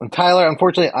 And Tyler,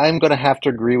 unfortunately, I'm going to have to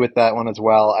agree with that one as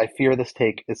well. I fear this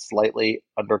take is slightly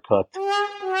undercooked.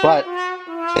 But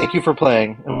thank you for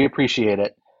playing, and we appreciate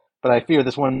it. But I fear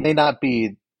this one may not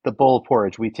be the bowl of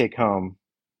porridge we take home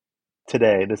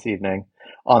this evening,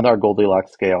 on our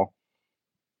Goldilocks scale.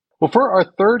 Well, for our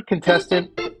third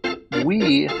contestant,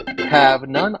 we have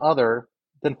none other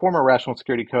than former Rational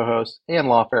Security co-host and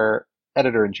Lawfare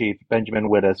editor-in-chief, Benjamin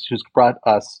Wittes, who's brought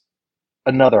us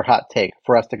another hot take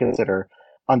for us to consider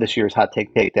on this year's Hot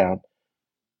Take Takedown.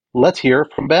 Let's hear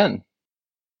from Ben.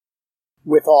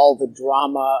 With all the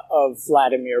drama of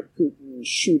Vladimir Putin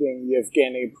shooting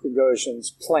Yevgeny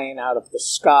Prigozhin's plane out of the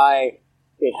sky,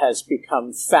 it has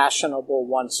become fashionable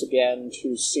once again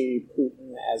to see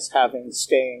Putin as having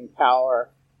staying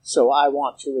power. So I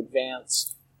want to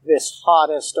advance this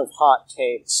hottest of hot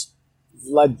takes.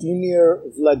 Vladimir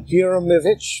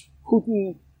Vladimirovich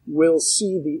Putin will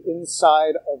see the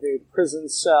inside of a prison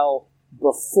cell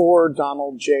before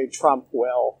Donald J. Trump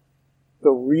will.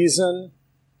 The reason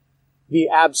the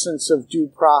absence of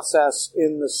due process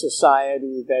in the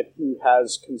society that he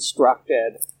has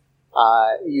constructed,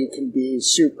 you can be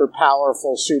super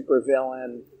powerful, super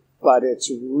villain, but it's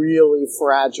really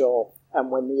fragile. And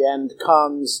when the end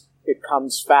comes, it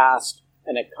comes fast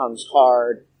and it comes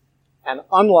hard. And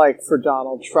unlike for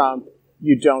Donald Trump,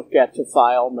 you don't get to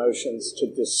file motions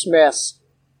to dismiss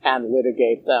and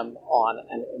litigate them on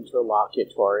an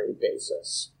interlocutory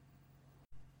basis.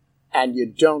 And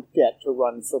you don't get to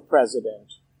run for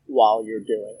president while you're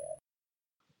doing it.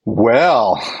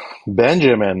 Well,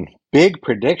 Benjamin, big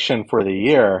prediction for the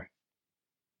year.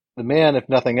 The man, if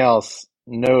nothing else,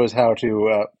 knows how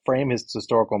to frame his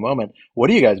historical moment. What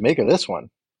do you guys make of this one?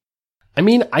 I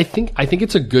mean, I think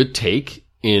it's a good take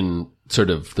in sort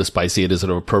of the spicy. It is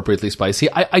sort of appropriately spicy.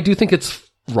 I do think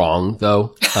it's wrong,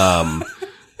 though.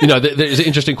 There's an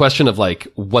interesting question of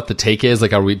like what the take is.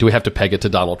 Like, do we have to peg it to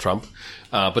Donald Trump?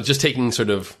 But just taking sort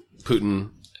of Putin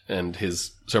and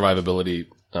his survivability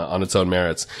on its own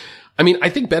merits. I mean, I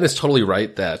think Ben is totally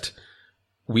right that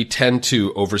we tend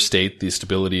to overstate the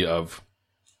stability of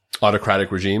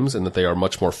autocratic regimes and that they are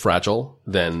much more fragile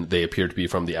than they appear to be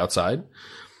from the outside.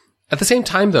 At the same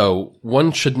time, though,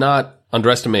 one should not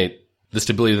underestimate the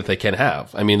stability that they can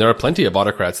have. I mean, there are plenty of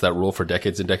autocrats that rule for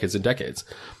decades and decades and decades.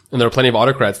 And there are plenty of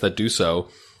autocrats that do so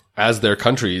as their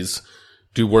countries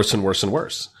do worse and worse and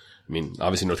worse. I mean,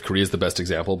 obviously North Korea is the best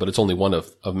example, but it's only one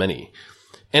of many.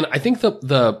 And I think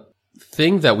the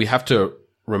thing that we have to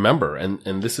remember,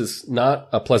 and this is not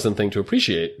a pleasant thing to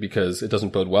appreciate because it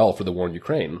doesn't bode well for the war in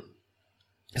Ukraine,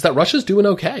 is that Russia's doing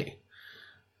okay.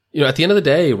 At the end of the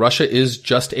day, Russia is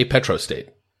just a petrostate.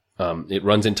 It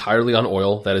runs entirely on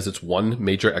oil. That is its one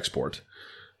major export.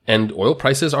 And oil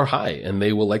prices are high, and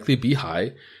they will likely be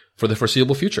high for the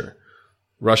foreseeable future.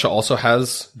 Russia also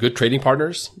has good trading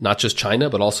partners, not just China,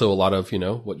 but also a lot of,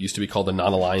 what used to be called the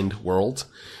non-aligned world,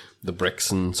 the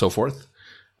BRICS and so forth.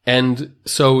 And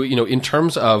so, in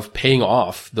terms of paying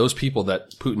off those people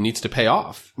that Putin needs to pay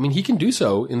off, I mean, he can do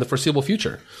so in the foreseeable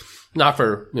future. Not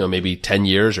for, maybe 10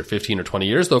 years or 15 or 20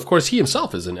 years, though of course he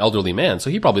himself is an elderly man, so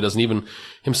he probably doesn't even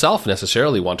himself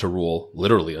necessarily want to rule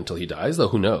literally until he dies, though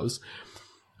who knows.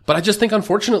 But I just think,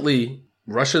 unfortunately,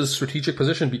 Russia's strategic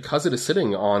position, because it is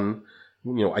sitting on,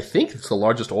 I think it's the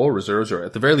largest oil reserves, or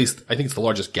at the very least, I think it's the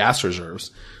largest gas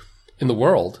reserves in the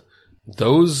world.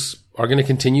 Those are going to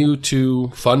continue to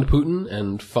fund Putin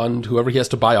and fund whoever he has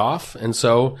to buy off. And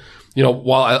so,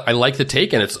 while I like the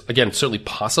take, and it's, again, certainly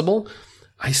possible,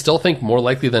 I still think more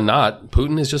likely than not,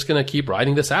 Putin is just going to keep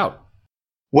riding this out.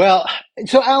 Well,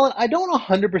 so Alan, I don't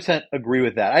 100% agree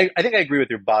with that. I think I agree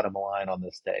with your bottom line on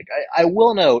this take. I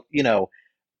will note,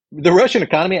 the Russian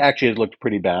economy actually has looked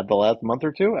pretty bad the last month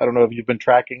or two. I don't know if you've been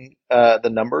tracking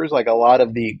the numbers. Like, a lot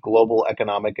of the global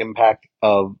economic impact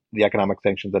of the economic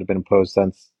sanctions that have been imposed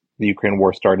since the Ukraine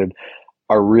war started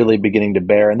are really beginning to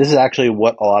bear. And this is actually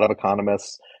what a lot of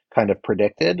economists kind of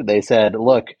predicted. They said,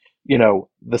 look,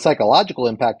 the psychological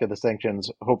impact of the sanctions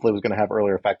hopefully was going to have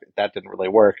earlier effect. That didn't really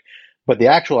work. But the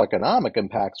actual economic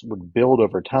impacts would build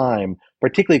over time,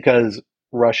 particularly because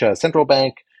Russia's central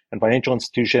bank and financial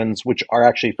institutions, which are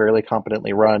actually fairly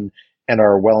competently run and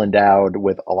are well endowed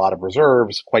with a lot of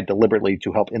reserves, quite deliberately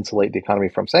to help insulate the economy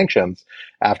from sanctions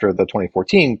after the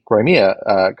 2014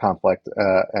 Crimea conflict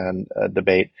and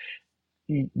debate.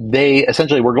 They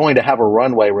essentially were going to have a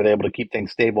runway where they're able to keep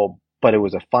things stable, but it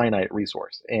was a finite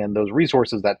resource. And those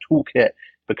resources, that toolkit,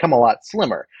 become a lot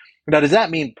slimmer. Now, does that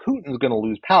mean Putin's going to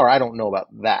lose power? I don't know about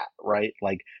that, right?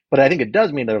 But I think it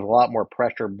does mean there's a lot more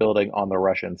pressure building on the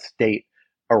Russian state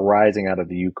arising out of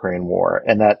the Ukraine war.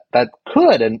 And that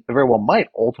could and very well might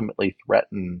ultimately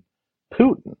threaten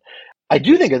Putin. I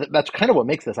do think that's kind of what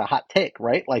makes this a hot take,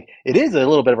 right? Like, it is a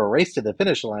little bit of a race to the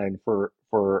finish line for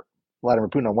Vladimir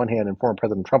Putin on one hand and former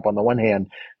President Trump on the one hand.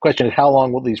 The question is, how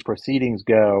long will these proceedings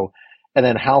go? And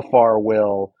then how far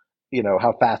will,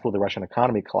 how fast will the Russian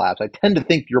economy collapse? I tend to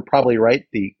think you're probably right.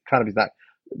 The economy is not,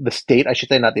 the state, I should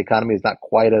say, not the economy, is not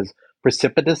quite as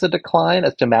precipitous a decline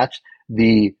as to match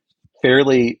the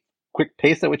fairly quick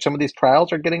pace at which some of these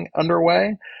trials are getting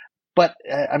underway. But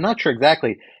I'm not sure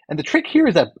exactly. And the trick here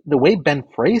is that the way Ben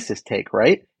phrased his take,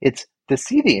 right? It's to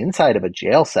see the inside of a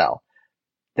jail cell.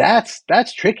 That's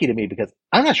tricky to me because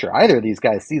I'm not sure either of these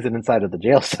guys sees an inside of the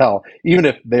jail cell, even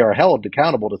if they are held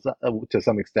accountable to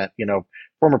some extent.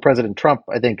 Former President Trump,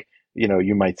 I think,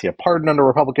 you might see a pardon under a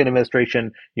Republican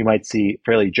administration. You might see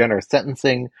fairly generous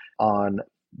sentencing on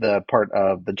the part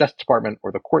of the Justice Department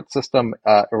or the court system,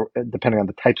 or depending on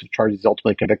the types of charges he's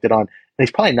ultimately convicted on. And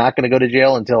he's probably not going to go to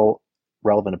jail until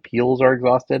relevant appeals are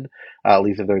exhausted, at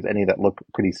least if there's any that look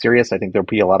pretty serious. I think there'll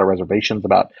be a lot of reservations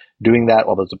about doing that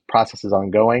while the process is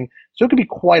ongoing. So it could be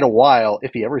quite a while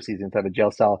if he ever sees inside a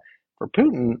jail cell. For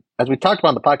Putin, as we talked about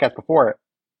on the podcast before,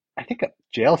 I think a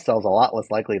jail cell is a lot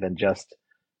less likely than just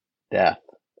death,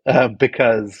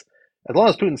 because as long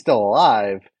as Putin's still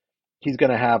alive, he's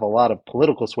going to have a lot of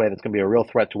political sway that's going to be a real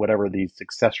threat to whatever the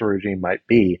successor regime might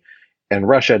be. And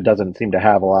Russia doesn't seem to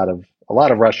have a lot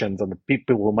of Russians, and the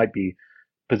people who might be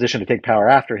positioned to take power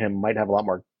after him might have a lot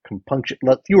more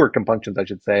fewer compunctions, I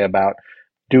should say, about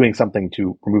doing something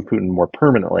to remove Putin more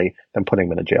permanently than putting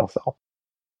him in a jail cell.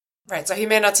 Right, so he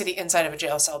may not see the inside of a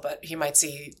jail cell, but he might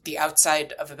see the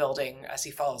outside of a building as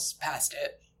he falls past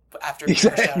it after being pushed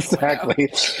out of the window.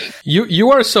 Exactly.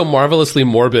 You are so marvelously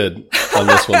morbid on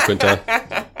this one,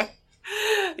 Quinta.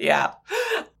 Yeah.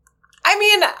 I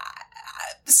mean,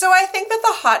 so I think that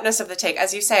the hotness of the take,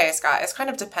 as you say, Scott, is kind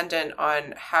of dependent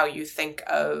on how you think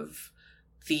of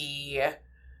the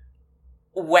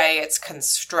way it's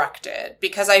constructed.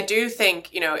 Because I do think,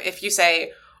 if you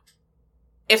say,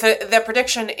 if the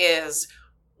prediction is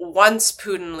once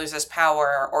Putin loses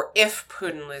power, or if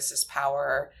Putin loses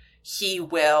power, he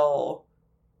will,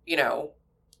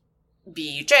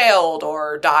 be jailed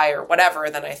or die or whatever,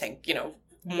 then I think,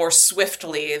 more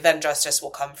swiftly than justice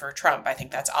will come for Trump. I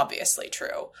think that's obviously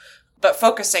true. But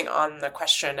focusing on the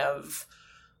question of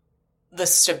the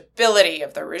stability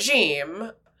of the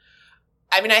regime,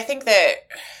 I mean, I think that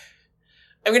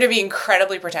I'm going to be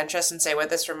incredibly pretentious and say what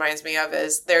this reminds me of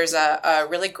is there's a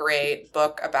really great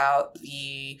book about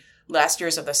the last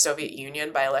years of the Soviet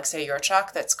Union by Alexei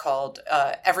Yurchak that's called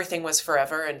Everything Was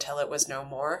Forever Until It Was No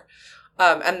More.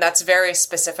 And that's very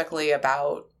specifically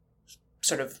about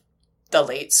sort of the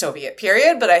late Soviet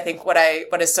period. But I think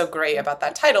what is so great about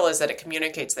that title is that it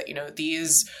communicates that,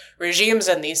 these regimes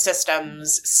and these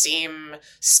systems seem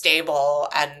stable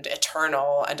and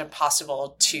eternal and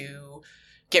impossible to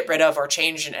get rid of or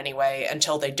change in any way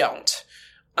until they don't.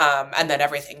 And then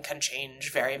everything can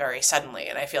change very, very suddenly.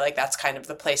 And I feel like that's kind of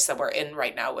the place that we're in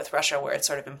right now with Russia, where it's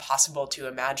sort of impossible to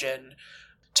imagine,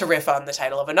 to riff on the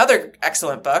title of another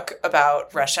excellent book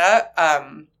about Russia,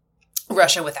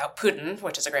 Russia Without Putin,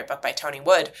 which is a great book by Tony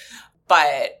Wood.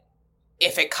 But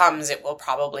if it comes, it will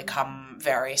probably come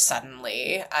very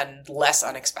suddenly and less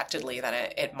unexpectedly than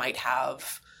it might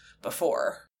have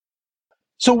before.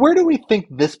 So where do we think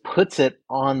this puts it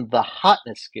on the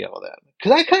hotness scale then?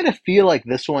 Because I kind of feel like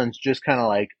this one's just kind of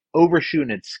like overshooting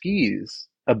its skis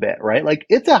a bit, right? Like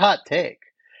it's a hot take.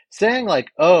 Saying like,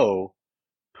 oh,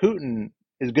 Putin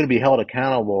is going to be held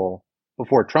accountable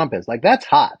before Trump is. Like that's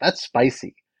hot. That's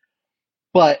spicy.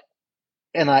 But,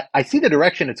 and I see the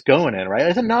direction it's going in, right?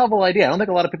 It's a novel idea. I don't think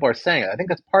a lot of people are saying it. I think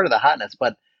that's part of the hotness,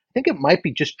 but I think it might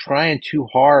be just trying too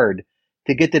hard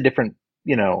to get the different,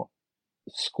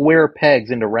 square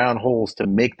pegs into round holes to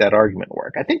make that argument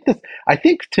work. I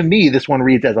think to me, this one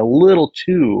reads as a little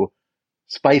too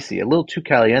spicy, a little too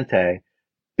caliente,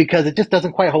 because it just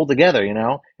doesn't quite hold together,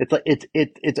 It's like,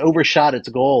 it's overshot its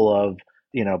goal of,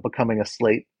 becoming a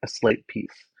slate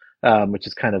piece, which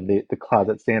is kind of the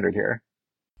closet standard here.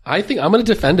 I think I'm going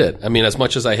to defend it. I mean, as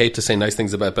much as I hate to say nice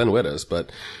things about Ben Wittes,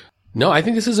 but no, I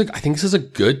think this is a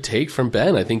good take from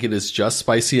Ben. I think it is just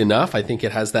spicy enough. I think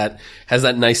it has that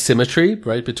nice symmetry,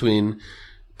 right, between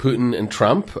Putin and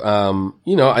Trump.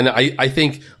 And I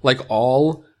think like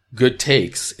all good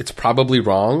takes, it's probably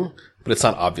wrong, but it's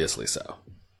not obviously so.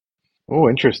 Oh,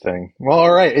 interesting. Well,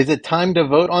 all right. Is it time to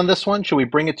vote on this one? Should we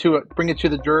bring it to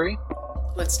the jury?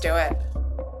 Let's do it.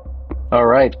 All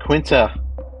right, Quinta,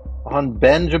 on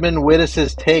Benjamin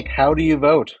Wittes's take, how do you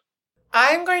vote?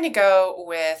 I'm going to go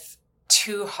with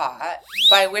too hot,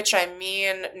 by which I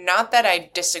mean not that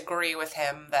I disagree with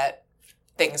him that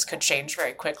things could change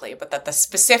very quickly, but that the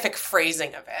specific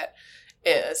phrasing of it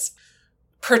is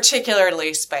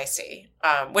particularly spicy,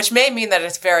 which may mean that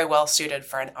it's very well suited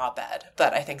for an op-ed,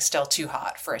 but I think still too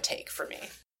hot for a take for me.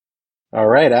 All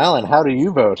right, Alan, how do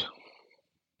you vote?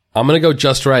 I'm going to go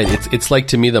just right. It's like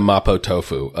to me the Mapo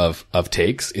tofu of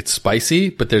takes. It's spicy,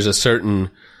 but there's a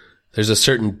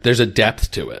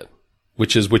depth to it,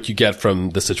 which is what you get from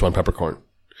the Sichuan peppercorn.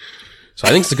 So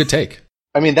I think it's a good take.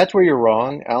 I mean, that's where you're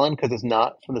wrong, Alan, because it's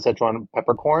not from the Sichuan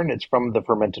peppercorn. It's from the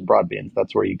fermented broad beans.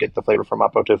 That's where you get the flavor from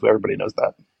Mapo tofu. Everybody knows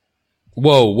that.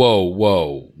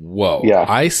 Whoa. Yeah.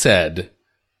 I said,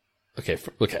 okay.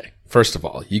 First of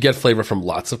all, you get flavor from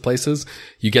lots of places.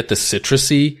 You get the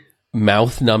citrusy,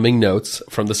 mouth-numbing notes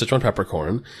from the Sichuan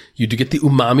peppercorn. You do get the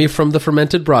umami from the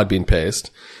fermented broad bean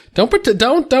paste. Don't pretend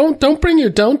like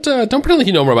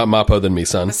you know more about Mapo than me,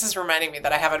 son. This is reminding me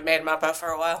that I haven't made Mapo for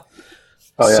a while.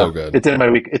 Oh yeah, so good. It's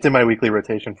in my weekly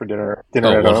rotation for dinner. Oh,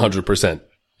 100%.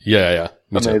 Yeah.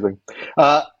 Amazing.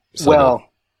 So well,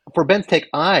 good. for Ben's take,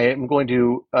 I am going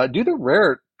to do the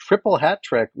rare triple hat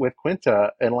trick with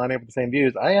Quinta and line up with the same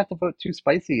views. I have to vote too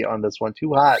spicy on this one,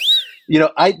 too hot.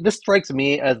 This strikes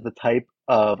me as the type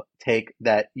of take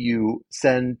that you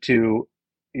send to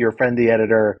your friend, the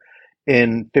editor,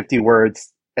 in 50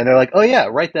 words, and they're like, "Oh yeah,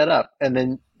 write that up," and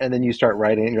then you start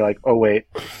writing, and you're like, "Oh wait,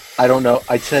 I don't know.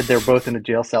 I said they're both in a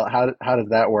jail cell. How does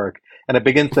that work?" And it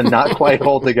begins to not quite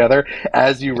hold together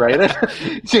as you write it.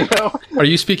 Are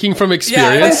you speaking from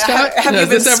experience, Scott? Has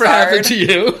this ever happened to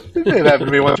you? It happened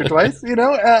to me once or twice, that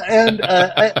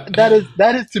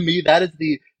is to me, that is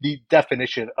the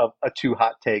definition of a too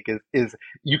hot take is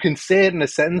you can say it in a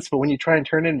sentence, but when you try and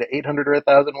turn it into 800 or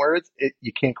 1,000 words,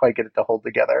 you can't quite get it to hold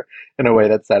together in a way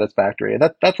that's satisfactory.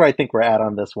 And that's where I think we're at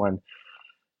on this one.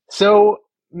 So,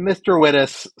 Mr.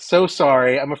 Wittes, so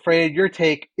sorry. I'm afraid your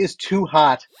take is too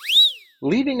hot,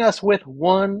 leaving us with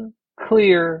one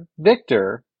clear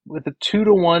victor with a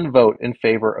 2-1 vote in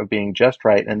favor of being just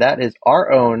right. And that is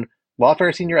our own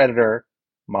Lawfare Senior Editor,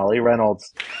 Molly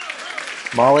Reynolds.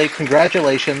 Molly,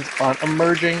 congratulations on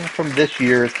emerging from this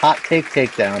year's Hot Take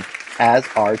Takedown as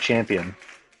our champion.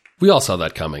 We all saw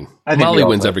that coming. Molly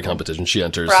wins every competition she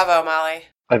enters. Bravo, Molly.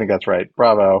 I think that's right.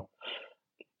 Bravo.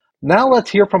 Now let's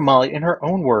hear from Molly in her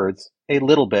own words, a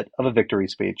little bit of a victory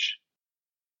speech.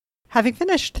 Having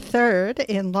finished third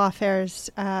in Lawfare's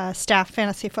staff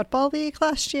fantasy football league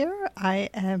last year, I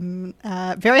am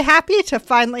very happy to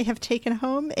finally have taken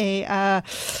home a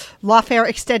Lawfare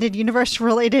Extended Universe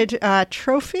related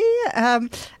trophy.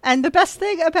 And the best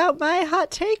thing about my hot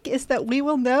take is that we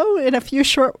will know in a few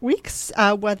short weeks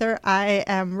whether I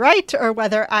am right or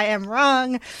whether I am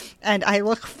wrong. And I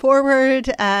look forward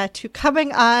to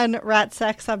coming on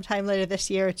RatSec sometime later this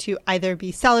year to either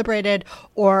be celebrated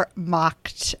or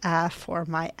mocked for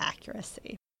my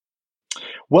accuracy.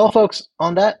 Well, folks,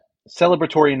 on that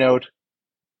celebratory note,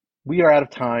 we are out of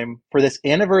time for this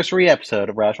anniversary episode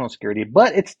of Rational Security,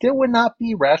 but it still would not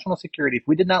be Rational Security if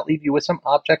we did not leave you with some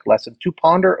object lesson to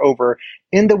ponder over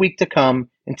in the week to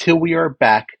come until we are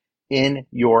back in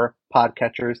your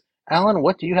podcatchers. Alan,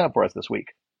 what do you have for us this week?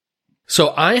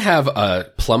 So I have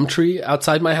a plum tree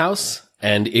outside my house,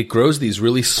 and it grows these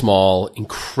really small,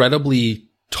 incredibly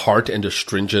tart and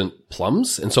astringent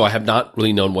plums. And so I have not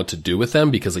really known what to do with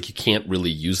them because you can't really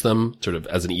use them sort of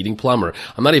as an eating plum, or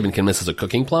I'm not even convinced as a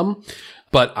cooking plum.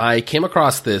 But I came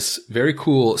across this very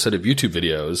cool set of YouTube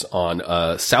videos on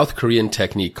a South Korean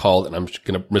technique called, and I'm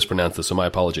going to mispronounce this, so my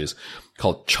apologies,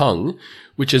 called chung,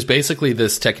 which is basically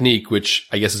this technique, which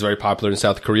I guess is very popular in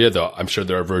South Korea, though I'm sure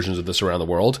there are versions of this around the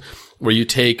world, where you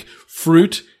take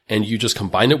fruit and you just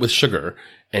combine it with sugar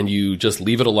and you just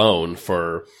leave it alone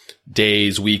for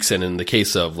days, weeks, and in the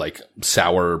case of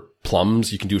sour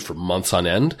plums, you can do it for months on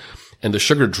end. And the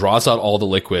sugar draws out all the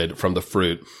liquid from the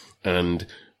fruit and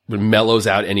mellows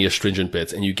out any astringent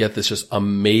bits, and you get this just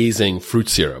amazing fruit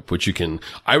syrup, which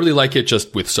I really like it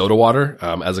just with soda water,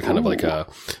 as a kind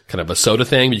of a soda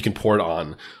thing, but you can pour it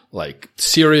on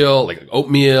cereal, like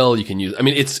oatmeal. You can use,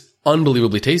 it's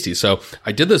unbelievably tasty. So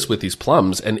I did this with these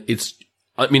plums, and it's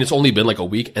only been a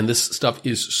week, and this stuff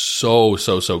is so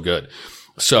good.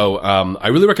 So, I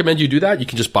really recommend you do that. You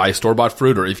can just buy store-bought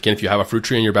fruit, or if you have a fruit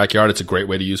tree in your backyard, it's a great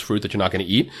way to use fruit that you're not going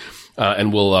to eat.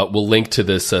 And we'll link to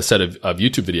this set of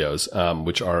YouTube videos,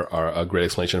 which are a great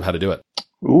explanation of how to do it.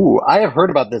 Ooh, I have heard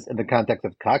about this in the context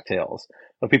of cocktails,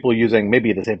 of people using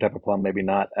maybe the same type of plum, maybe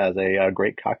not, as a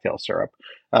great cocktail syrup.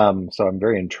 So I'm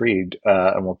very intrigued,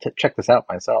 and we'll check this out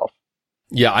myself.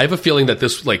 Yeah, I have a feeling that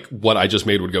this, what I just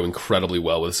made would go incredibly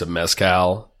well with some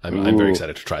mezcal. I'm very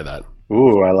excited to try that.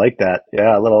 Ooh, I like that.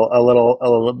 Yeah, a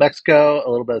little Mexico,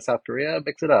 a little bit of South Korea.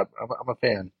 Mix it up. I'm a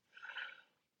fan.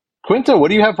 Quinta, what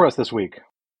do you have for us this week?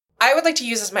 I would like to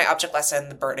use as my object lesson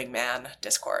the Burning Man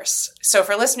discourse. So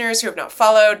for listeners who have not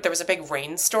followed, there was a big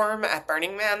rainstorm at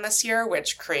Burning Man this year,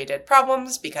 which created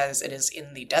problems because it is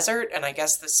in the desert, and I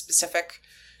guess the specific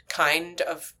kind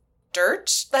of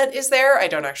dirt that is there, I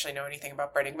don't actually know anything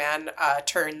about Burning Man,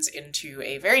 turns into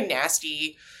a very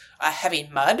nasty heavy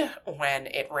mud when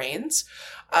it rains,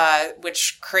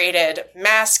 which created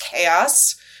mass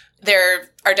chaos. There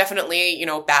are definitely,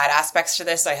 bad aspects to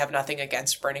this. I have nothing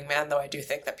against Burning Man, though I do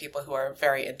think that people who are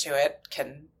very into it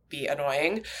can be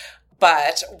annoying.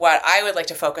 But what I would like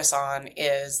to focus on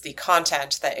is the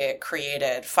content that it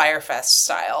created, Firefest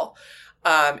style.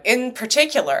 In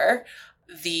particular,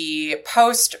 the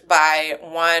post by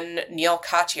one Neil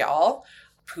Katyal,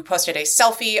 who posted a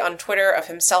selfie on Twitter of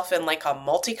himself in a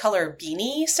multicolor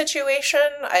beanie situation.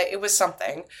 It was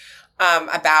something.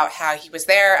 about how he was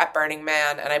there at Burning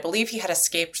Man, and I believe he had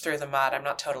escaped through the mud. I'm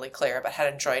not totally clear, but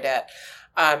had enjoyed it.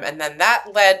 And then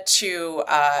that led to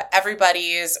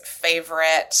everybody's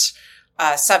favorite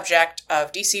subject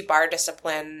of DC bar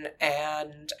discipline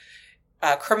and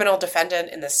criminal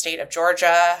defendant in the state of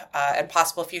Georgia and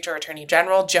possible future attorney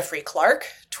general, Jeffrey Clark,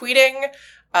 tweeting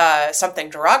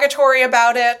something derogatory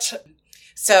about it.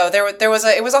 So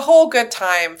it was a whole good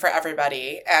time for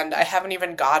everybody. And I haven't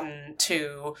even gotten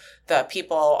to the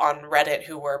people on Reddit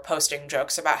who were posting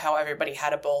jokes about how everybody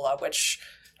had Ebola, which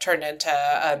turned into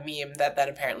a meme that then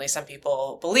apparently some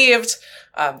people believed.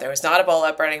 There was not Ebola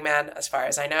at Burning Man, as far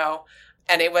as I know.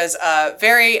 And it was a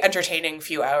very entertaining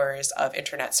few hours of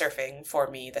internet surfing for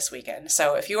me this weekend.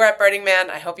 So if you were at Burning Man,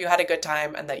 I hope you had a good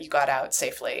time and that you got out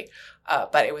safely.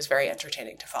 But it was very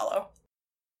entertaining to follow.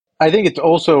 I think it's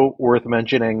also worth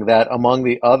mentioning that among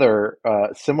the other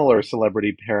similar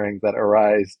celebrity pairings that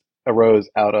arose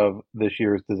out of this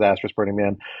year's disastrous Burning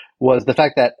Man was the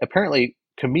fact that apparently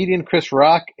comedian Chris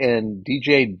Rock and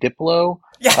DJ Diplo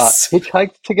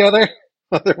hitchhiked together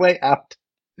on their way out,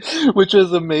 which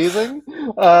is amazing.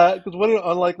 Because what an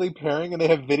unlikely pairing, and they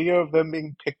have video of them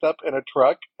being picked up in a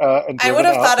truck. And I would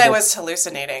have thought I was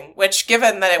hallucinating, which,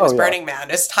 given that it was Burning Man,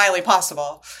 is highly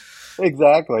possible.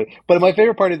 Exactly. But my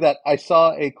favorite part is that I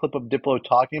saw a clip of Diplo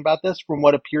talking about this from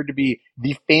what appeared to be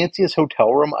the fanciest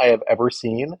hotel room I have ever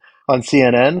seen on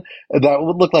CNN. That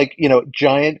would look like,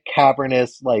 giant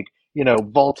cavernous,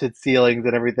 vaulted ceilings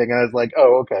and everything. And I was like,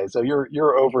 oh, okay. So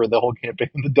you're over the whole camping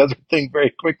in the desert thing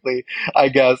very quickly, I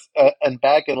guess, and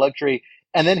back in luxury.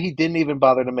 And then he didn't even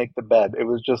bother to make the bed. It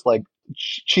was just like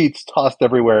sheets tossed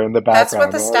everywhere in the background. That's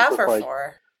what the staff are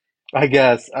for. I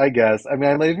guess. I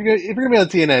mean, if you're going to be on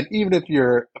CNN, even if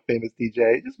you're a famous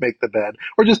DJ, just make the bed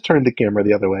or just turn the camera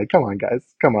the other way. Come on, guys.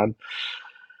 Come on.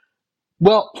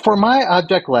 Well, for my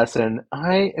object lesson,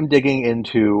 I am digging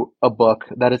into a book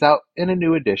that is out in a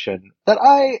new edition that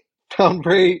I found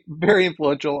very, very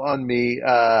influential on me,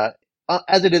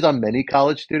 as it is on many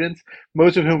college students,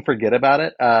 most of whom forget about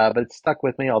it, but it stuck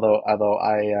with me, although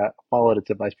I followed its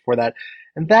advice before that.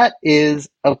 And that is,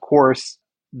 of course,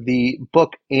 the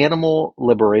book Animal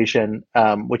Liberation,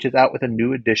 which is out with a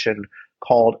new edition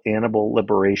called Animal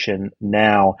Liberation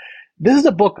Now. This is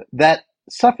a book that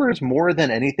suffers more than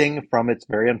anything from its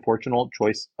very unfortunate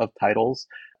choice of titles.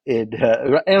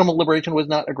 Animal Liberation was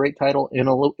not a great title.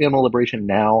 Animal Liberation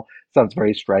Now sounds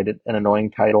very strident and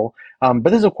annoying title. But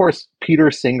this is, of course,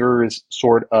 Peter Singer's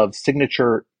sort of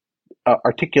signature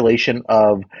articulation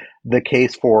of the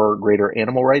case for greater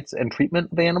animal rights and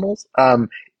treatment of animals.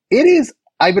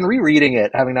 I've been rereading it,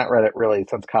 having not read it really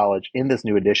since college, in this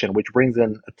new edition, which brings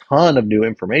in a ton of new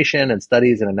information and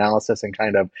studies and analysis and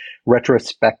kind of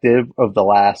retrospective of the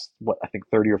last,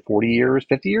 30 or 40 years,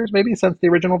 50 years maybe, since the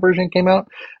original version came out,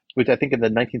 which I think in the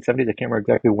 1970s, I can't remember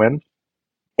exactly when.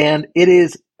 And it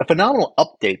is a phenomenal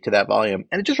update to that volume.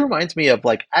 And it just reminds me of,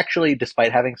 actually,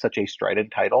 despite having such a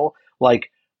strident title,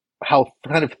 how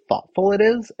kind of thoughtful it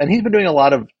is. And he's been doing a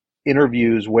lot of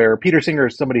interviews where Peter Singer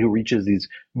is somebody who reaches these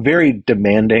very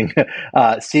demanding,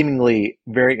 seemingly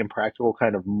very impractical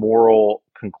kind of moral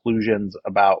conclusions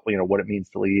about, what it means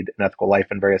to lead an ethical life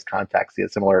in various contexts. He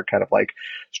has similar kind of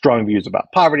strong views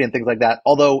about poverty and things like that.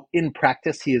 Although in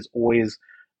practice, he is always,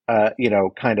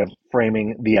 kind of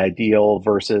framing the ideal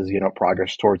versus,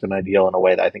 progress towards an ideal in a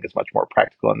way that I think is much more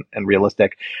practical and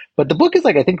realistic. But the book is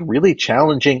I think really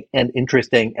challenging and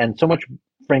interesting, and so much,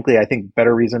 frankly, I think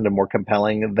better reasoned and more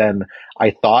compelling than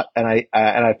I thought. And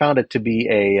I found it to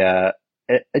be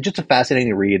just a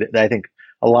fascinating read that I think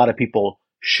a lot of people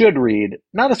should read,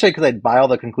 not necessarily because I'd buy all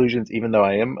the conclusions, even though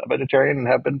I am a vegetarian and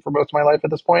have been for most of my life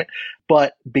at this point,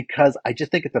 but because I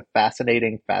just think it's a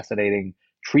fascinating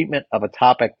treatment of a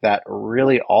topic that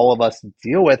really all of us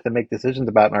deal with and make decisions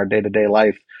about in our day-to-day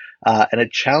life. And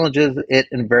it challenges it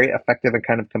in very effective and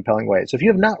kind of compelling ways. So if you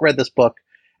have not read this book,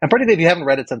 and particularly if you haven't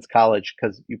read it since college,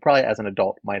 because you probably as an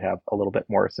adult might have a little bit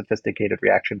more sophisticated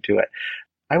reaction to it,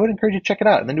 I would encourage you to check it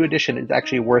out. And the new edition is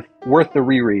actually worth the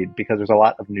reread because there's a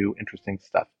lot of new interesting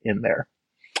stuff in there.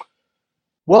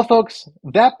 Well, folks,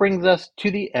 that brings us to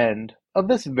the end of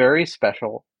this very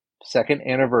special second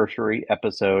anniversary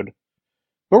episode.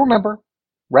 But remember,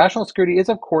 Rational Security is,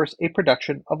 of course, a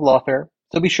production of Lawfare,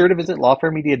 so be sure to visit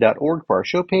lawfaremedia.org for our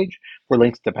show page, for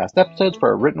links to past episodes, for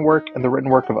our written work and the written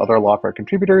work of other Lawfare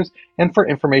contributors, and for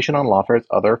information on Lawfare's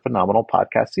other phenomenal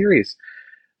podcast series.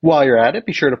 While you're at it,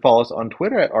 be sure to follow us on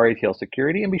Twitter at RATL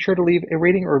Security, and be sure to leave a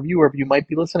rating or review wherever you might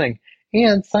be listening,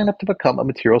 and sign up to become a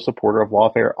material supporter of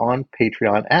Lawfare on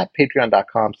Patreon at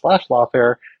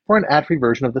patreon.com/Lawfare for an ad-free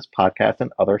version of this podcast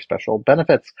and other special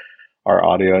benefits. Our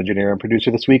audio engineer and producer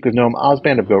this week was Noam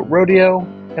Osband of Goat Rodeo,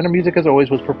 and our music, as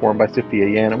always, was performed by Sophia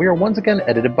Yan, and we are once again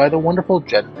edited by the wonderful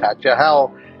Jen Katja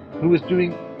Howell, who is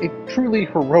doing a truly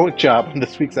heroic job on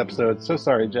this week's episode. So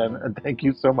sorry, Jen, and thank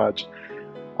you so much.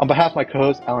 On behalf of my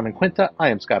co-hosts, Alan and Quinta, I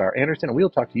am Scott R. Anderson, and we will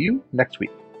talk to you next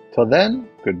week. Till then,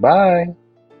 goodbye.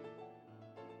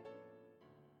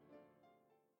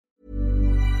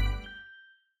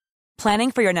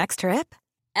 Planning for your next trip?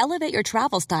 Elevate your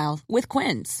travel style with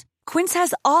Quince. Quince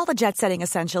has all the jet-setting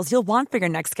essentials you'll want for your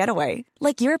next getaway,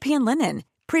 like European linen,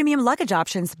 premium luggage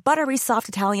options, buttery soft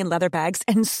Italian leather bags,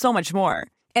 and so much more.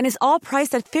 And is all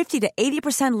priced at 50 to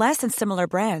 80% less than similar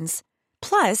brands.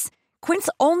 Plus, Quince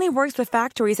only works with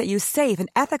factories that use safe and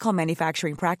ethical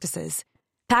manufacturing practices.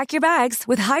 Pack your bags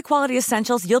with high-quality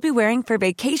essentials you'll be wearing for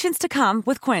vacations to come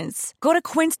with Quince. Go to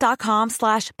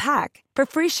quince.com/pack for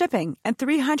free shipping and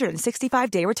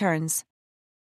 365-day returns.